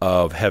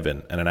of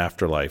heaven and an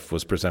afterlife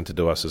was presented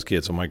to us as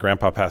kids. When my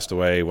grandpa passed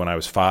away when I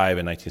was 5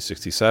 in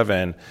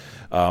 1967,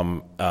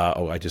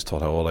 I just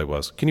told how old I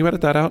was. Can you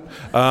edit that out?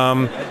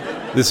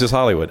 This is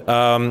Hollywood.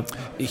 My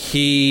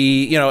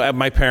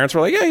parents were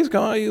like, yeah, he's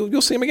gone.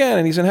 You'll see him again,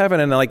 and he's in heaven.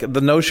 And like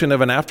the notion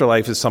of an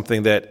afterlife is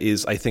something that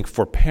is, I think,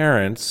 for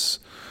parents.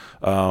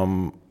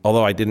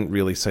 Although I didn't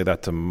really say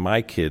that to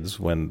my kids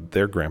when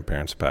their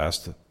grandparents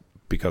passed,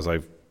 because I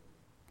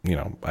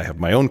have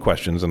my own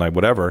questions and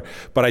whatever.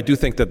 But I do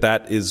think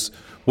that is,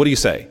 what do you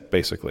say,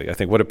 basically? I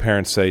think what do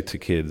parents say to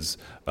kids?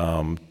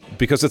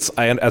 Because it's,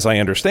 as I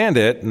understand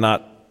it,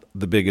 not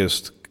the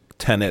biggest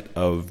tenet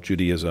of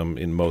Judaism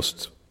in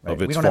most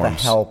of its forms. We don't have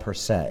a hell per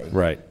se.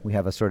 Right. We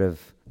have a sort of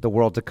the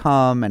world to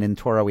come, and in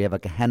Torah we have a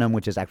Gehenna,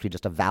 which is actually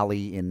just a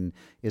valley in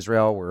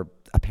Israel where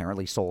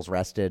apparently souls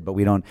rested, but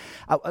we don't.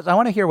 I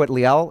want to hear what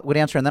Liel would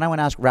answer, and then I want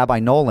to ask Rabbi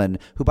Nolan,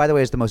 who, by the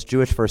way, is the most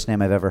Jewish first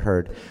name I've ever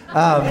heard.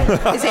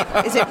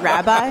 Is it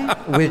Rabbi?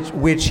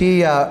 Which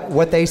he,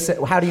 what they say,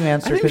 how do you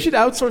answer? I think we should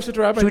outsource it to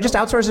Rabbi. Should we just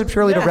outsource it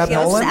purely to Rabbi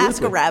Nolan? Let's just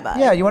ask a rabbi.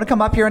 Yeah, you want to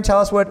come up here and tell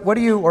us what do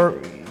you, or...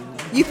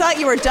 You thought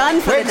you were done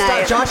for the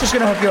night. Stop. Josh is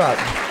going to hook you up.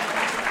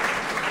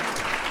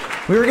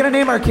 We were going to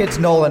name our kids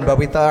Nolan, but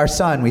we thought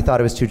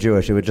it was too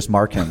Jewish. It would just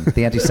mark him.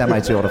 The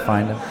anti-Semites would be able to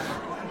find him.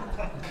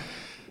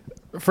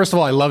 First of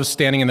all, I love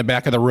standing in the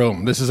back of the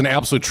room. This is an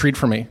absolute treat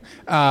for me.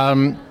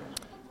 I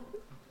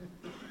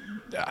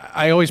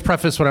always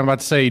preface what I'm about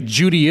to say.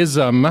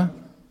 Judaism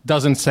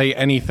doesn't say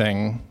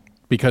anything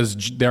because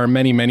there are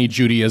many, many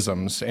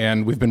Judaisms,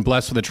 and we've been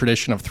blessed with a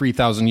tradition of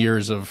 3,000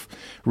 years of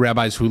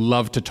rabbis who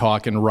love to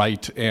talk and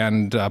write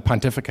and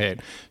pontificate.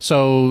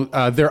 So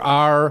there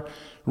are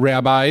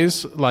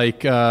rabbis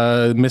like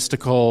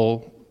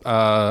mystical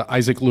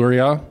Isaac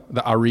Luria,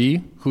 the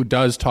Ari, who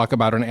does talk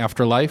about an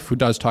afterlife, who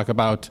does talk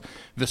about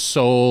the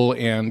soul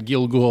and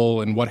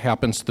Gilgul and what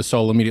happens to the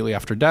soul immediately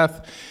after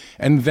death.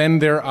 And then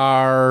there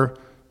are,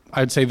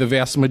 I'd say, the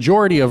vast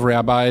majority of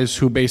rabbis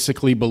who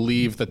basically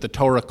believe that the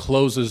Torah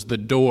closes the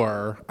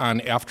door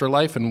on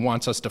afterlife and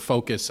wants us to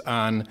focus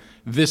on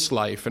this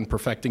life and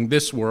perfecting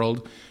this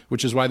world,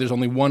 which is why there's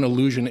only one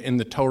allusion in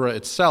the Torah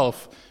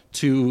itself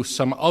to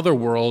some other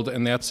world,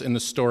 and that's in the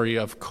story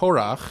of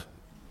Korach.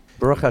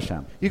 Baruch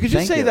Hashem. You could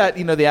just say that,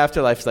 the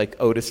afterlife's like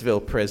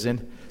Otisville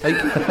prison.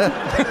 Like,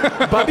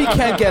 Bubby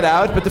can't get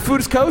out, but the food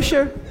is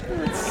kosher.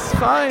 It's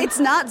fine. It's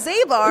not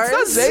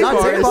Zabar's. It's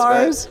not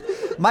Zabar's.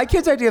 My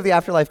kid's idea of the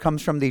afterlife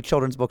comes from the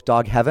children's book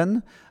Dog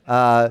Heaven,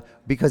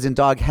 because in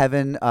Dog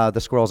Heaven, the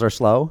squirrels are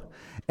slow.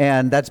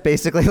 And that's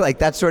basically like,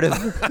 that's sort of...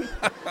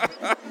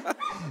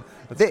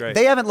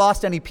 They haven't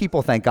lost any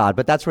people, thank God,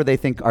 but that's where they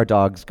think our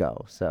dogs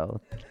go.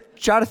 So,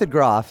 Jonathan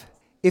Groff,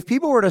 if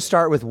people were to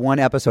start with one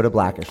episode of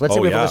Blackish, let's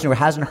say we have a listener who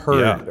hasn't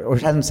heard or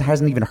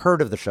hasn't even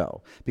heard of the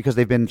show because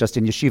they've been just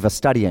in yeshiva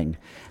studying,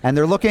 and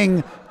they're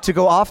looking to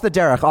go off the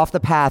derech, off the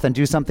path, and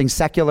do something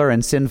secular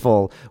and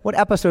sinful, what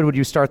episode would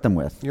you start them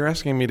with? You're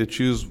asking me to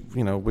choose,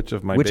 which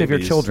of my Which babies. of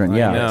your children,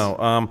 yeah. I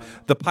know.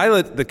 The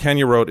pilot that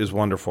Kenya wrote is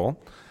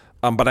wonderful,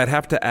 but I'd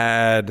have to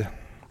add,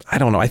 I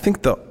don't know, I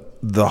think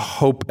the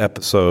Hope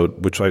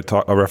episode, which I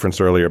referenced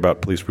earlier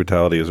about police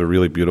brutality, is a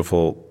really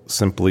beautiful,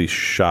 simply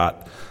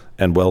shot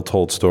and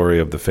well-told story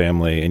of the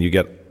family, and you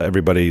get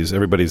everybody's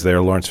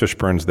there. Lawrence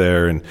Fishburne's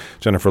there, and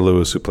Jennifer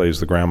Lewis, who plays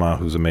the grandma,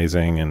 who's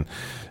amazing, and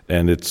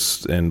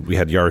we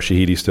had Yara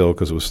Shahidi still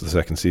because it was the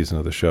second season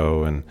of the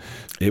show, and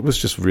it was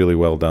just really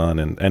well done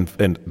and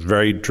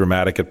very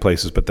dramatic at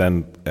places. But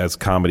then, as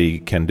comedy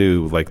can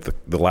do, like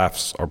the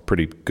laughs are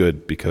pretty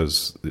good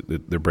because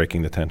they're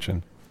breaking the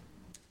tension.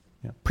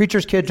 Yeah.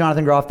 Preacher's Kid,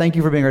 Jonathan Groff, thank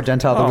you for being our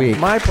Gentile of the Week.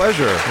 My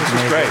pleasure. This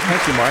is great.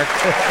 Thank you, Mark.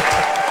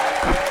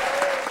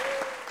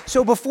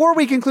 So before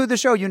we conclude the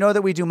show, you know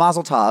that we do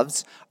Mazel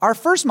Tovs. Our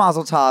first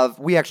Mazel Tov,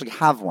 we actually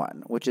have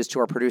one, which is to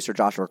our producer,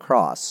 Joshua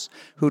Cross,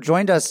 who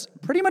joined us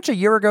pretty much a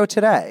year ago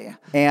today.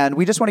 And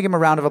we just want to give him a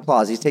round of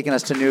applause. He's taken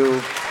us to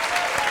new...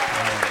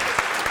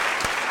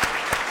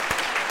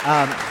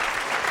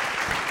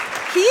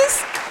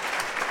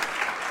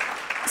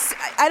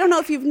 I don't know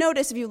if you've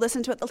noticed, if you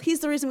listened to it, he's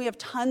the reason we have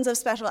tons of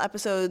special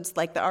episodes,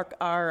 like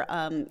our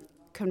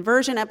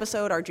conversion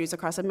episode, our Jews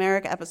Across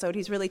America episode.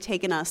 He's really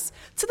taken us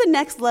to the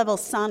next level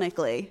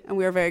sonically, and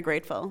we are very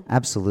grateful.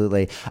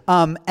 Absolutely.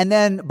 And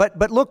then,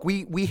 but look,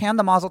 we hand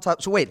the Mazel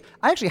Tov. So wait,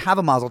 I actually have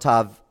a Mazel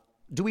Tov.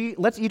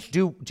 Let's each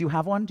do you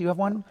have one? Do you have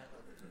one?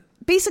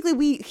 Basically,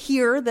 we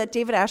hear that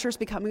David Asher is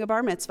becoming a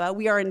bar mitzvah.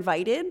 We are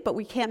invited, but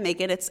we can't make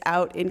it. It's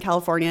out in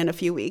California in a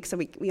few weeks, so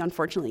we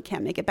unfortunately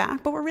can't make it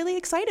back, but we're really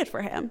excited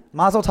for him.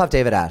 Mazel Tov,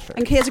 David Asher.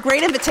 And he has a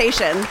great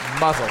invitation.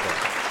 Mazel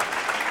Tov.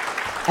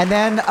 And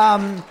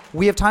then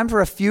we have time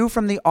for a few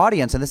from the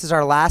audience, and this is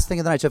our last thing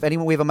of the night. So if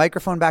anyone, we have a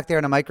microphone back there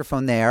and a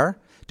microphone there.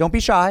 Don't be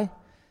shy.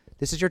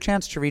 This is your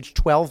chance to reach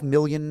 12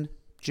 million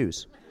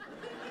Jews.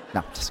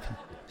 No, just kidding.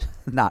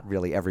 Not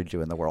really every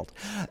Jew in the world.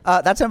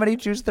 That's how many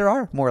Jews there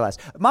are, more or less.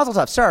 Mazel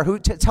Tov. Sir,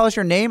 tell us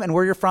your name and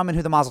where you're from and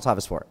who the Mazel Tov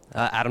is for.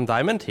 Adam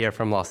Diamond, here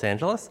from Los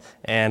Angeles.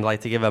 And I'd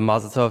like to give a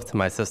Mazel Tov to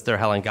my sister,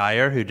 Helen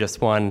Geyer, who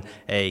just won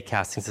a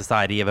Casting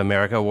Society of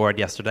America award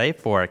yesterday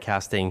for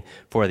casting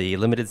for the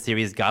limited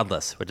series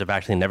Godless, which I've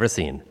actually never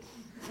seen.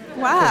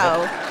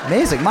 Wow.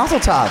 Amazing. Mazel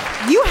Tov.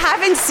 You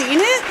haven't seen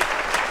it?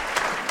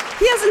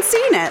 He hasn't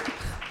seen it.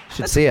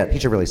 Should see it. He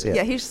should really see it.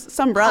 Yeah, he's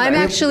some brother. I'm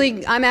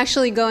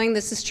actually going,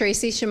 this is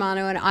Tracy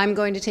Shimano, and I'm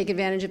going to take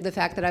advantage of the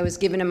fact that I was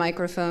given a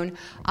microphone.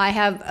 I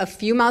have a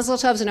few Mazel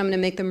Tovs, and I'm going to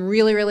make them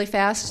really, really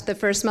fast. The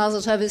first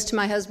Mazel Tov is to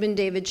my husband,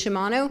 David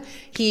Shimano.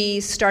 He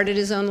started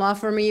his own law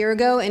firm a year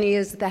ago, and he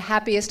is the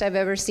happiest I've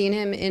ever seen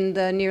him in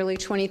the nearly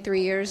 24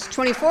 years that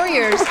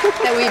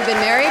we've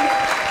been married.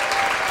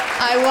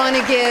 I want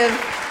to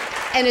give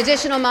an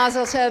additional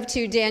Mazel Tov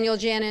to Daniel,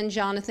 Jana, and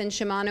Jonathan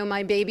Shimano,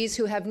 my babies,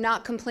 who have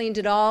not complained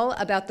at all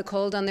about the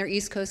cold on their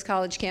East Coast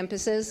college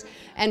campuses.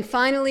 And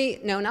finally,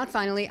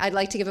 I'd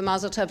like to give a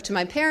Mazel Tov to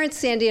my parents,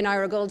 Sandy and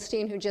Ira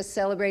Goldstein, who just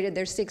celebrated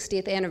their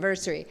 60th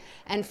anniversary.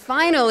 And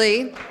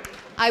finally,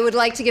 I would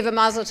like to give a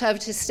Mazel Tov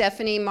to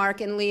Stephanie, Mark,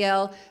 and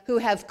Liel, who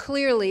have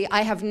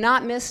I have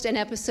not missed an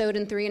episode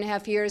in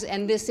 3.5 years,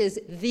 and this is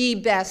the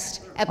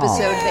best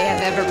episode they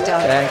have ever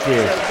done. Thank you.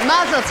 So,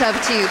 Mazel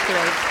Tov to you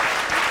three.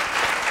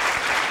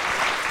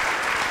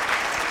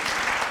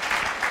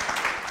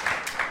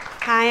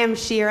 Hi, I'm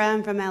Shira.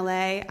 I'm from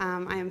LA. I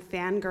am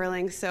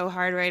fangirling so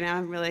hard right now.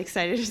 I'm really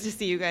excited to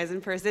see you guys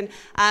in person.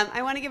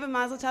 I want to give a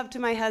Mazel Tov to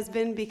my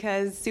husband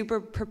because Super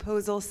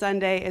Proposal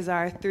Sunday is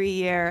our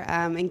 3-year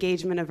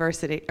engagement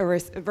anniversary.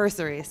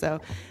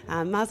 So,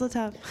 Mazel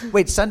Tov.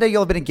 Wait, Sunday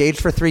you'll have been engaged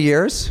for 3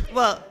 years?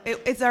 Well,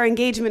 it's our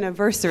engagement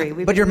anniversary.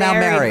 We've but been you're now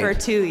married for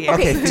 2 years.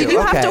 Okay, did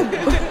you have to?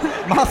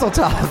 Mazel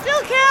Tov.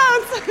 Still counts.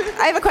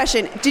 I have a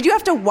question. Did you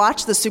have to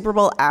watch the Super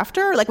Bowl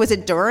after? Like, was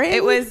it during?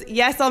 It was,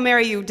 yes, I'll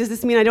marry you. Does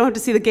this mean I don't have to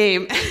see the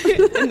game?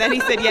 And then he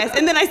said yes.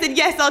 And then I said,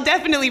 yes, I'll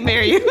definitely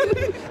marry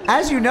you.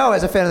 As you know,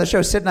 as a fan of the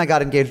show, Sid and I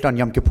got engaged on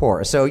Yom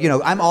Kippur. So,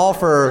 I'm all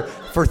for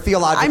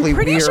theologically weird.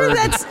 I'm pretty sure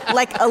that's,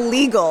 like,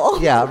 illegal.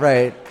 Yeah,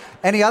 right.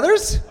 Any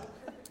others?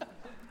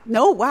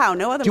 No, wow,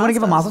 no other. Do you want to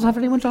give a Mazel Tov to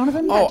anyone,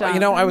 Jonathan? Oh,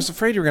 I was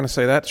afraid you were going to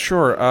say that.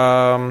 Sure.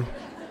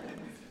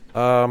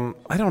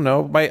 I don't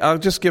know. I'll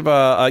just give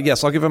I'll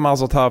give a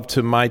Mazel Tov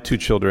to my 2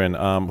 children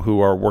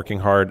who are working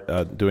hard,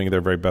 doing their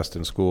very best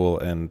in school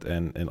and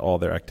in all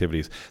their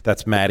activities.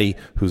 That's Maddie,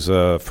 who's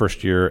a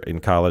first year in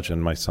college,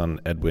 and my son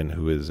Edwin,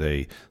 who is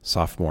a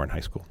sophomore in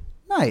high school.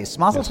 Nice.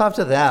 Mazel Tov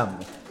to them.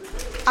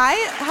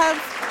 I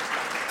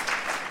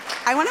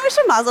want to wish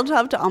a Mazel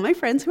Tov to all my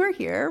friends who are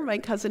here. My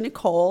cousin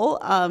Nicole,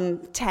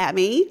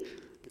 Tammy,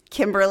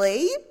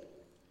 Kimberly,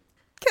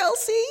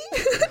 Kelsey.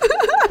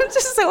 I'm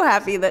just so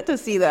happy to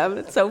see them.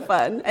 It's so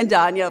fun. And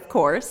Danya, of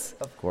course.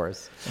 Of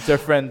course. It's our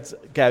friends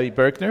Gabby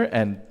Berkner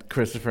and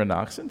Christopher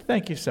Noxon.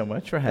 Thank you so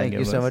much for hanging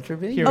with us. Thank you so much for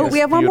being here. Oh, we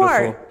have one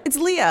more. It's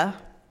Leah.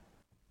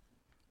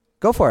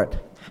 Go for it.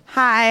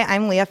 Hi,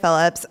 I'm Leah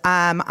Phillips.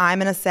 I'm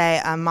going to say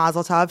a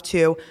Mazel Tov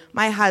to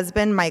my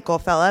husband, Michael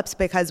Phillips,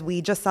 because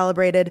we just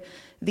celebrated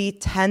the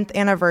 10th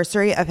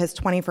anniversary of his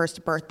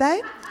 21st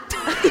birthday.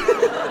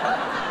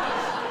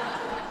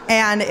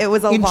 And it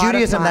was a lot of fun. In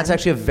Judaism, that's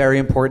actually a very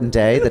important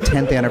day, the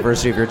 10th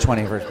anniversary of your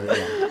 21st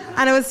birthday.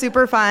 And it was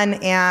super fun,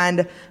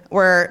 and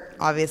we're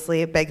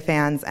obviously big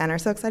fans and are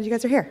so excited you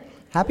guys are here.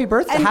 Happy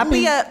birthday. And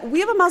Leah, we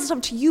have a Mazel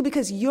Tov to you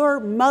because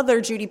your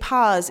mother, Judy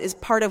Paz, is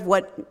part of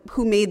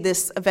who made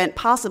this event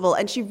possible,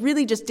 and she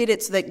really just did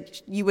it so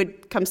that you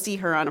would come see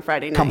her on a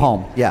Friday night. Come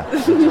home, yeah.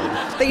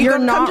 You're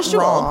not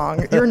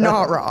wrong. You're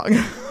not wrong.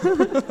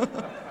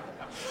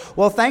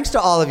 Well, thanks to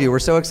all of you. We're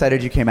so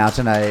excited you came out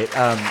tonight.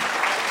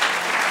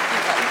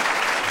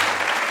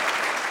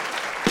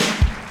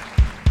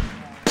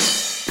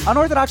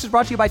 Unorthodox is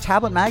brought to you by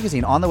Tablet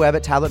Magazine on the web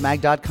at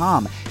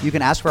tabletmag.com. You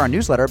can ask for our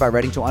newsletter by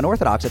writing to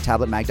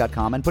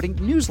unorthodox@tabletmag.com and putting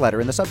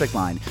newsletter in the subject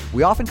line.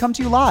 We often come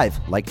to you live,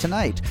 like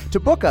tonight. To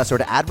book us or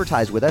to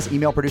advertise with us,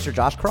 email producer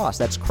Josh Cross.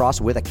 That's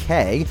Cross with a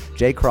K,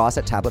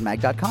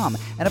 jcross@tabletmag.com.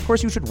 And of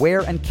course, you should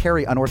wear and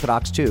carry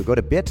Unorthodox too. Go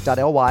to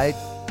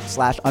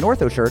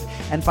bit.ly/unorthoshirt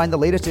and find the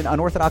latest in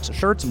Unorthodox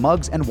shirts,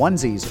 mugs, and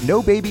onesies.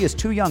 No baby is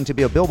too young to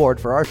be a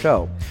billboard for our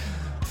show.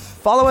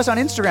 Follow us on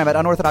Instagram at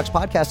Unorthodox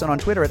Podcast and on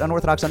Twitter at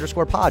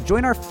Unorthodox_pod.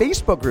 Join our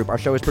Facebook group. Our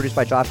show is produced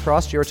by Josh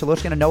Cross, Jira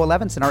Tolushkin, and Noah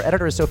Levinson. Our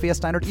editor is Sophia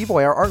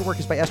Steinert-Evoy. Our artwork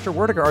is by Esther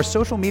Werdiger. Our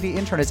social media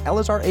intern is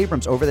Elazar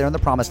Abrams over there in the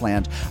Promised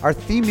Land. Our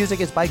theme music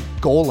is by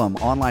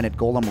Golem, online at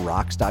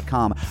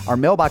golemrocks.com. Our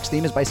mailbox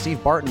theme is by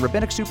Steve Barton.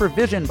 Rabbinic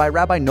supervision by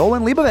Rabbi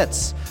Nolan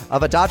Leibovitz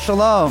of Adat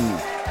Shalom.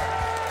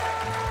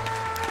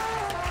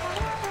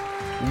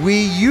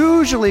 We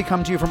usually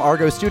come to you from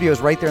Argo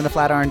Studios right there in the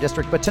Flatiron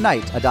District, but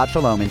tonight, Adat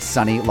Shalom in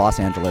sunny Los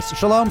Angeles.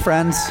 Shalom,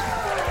 friends.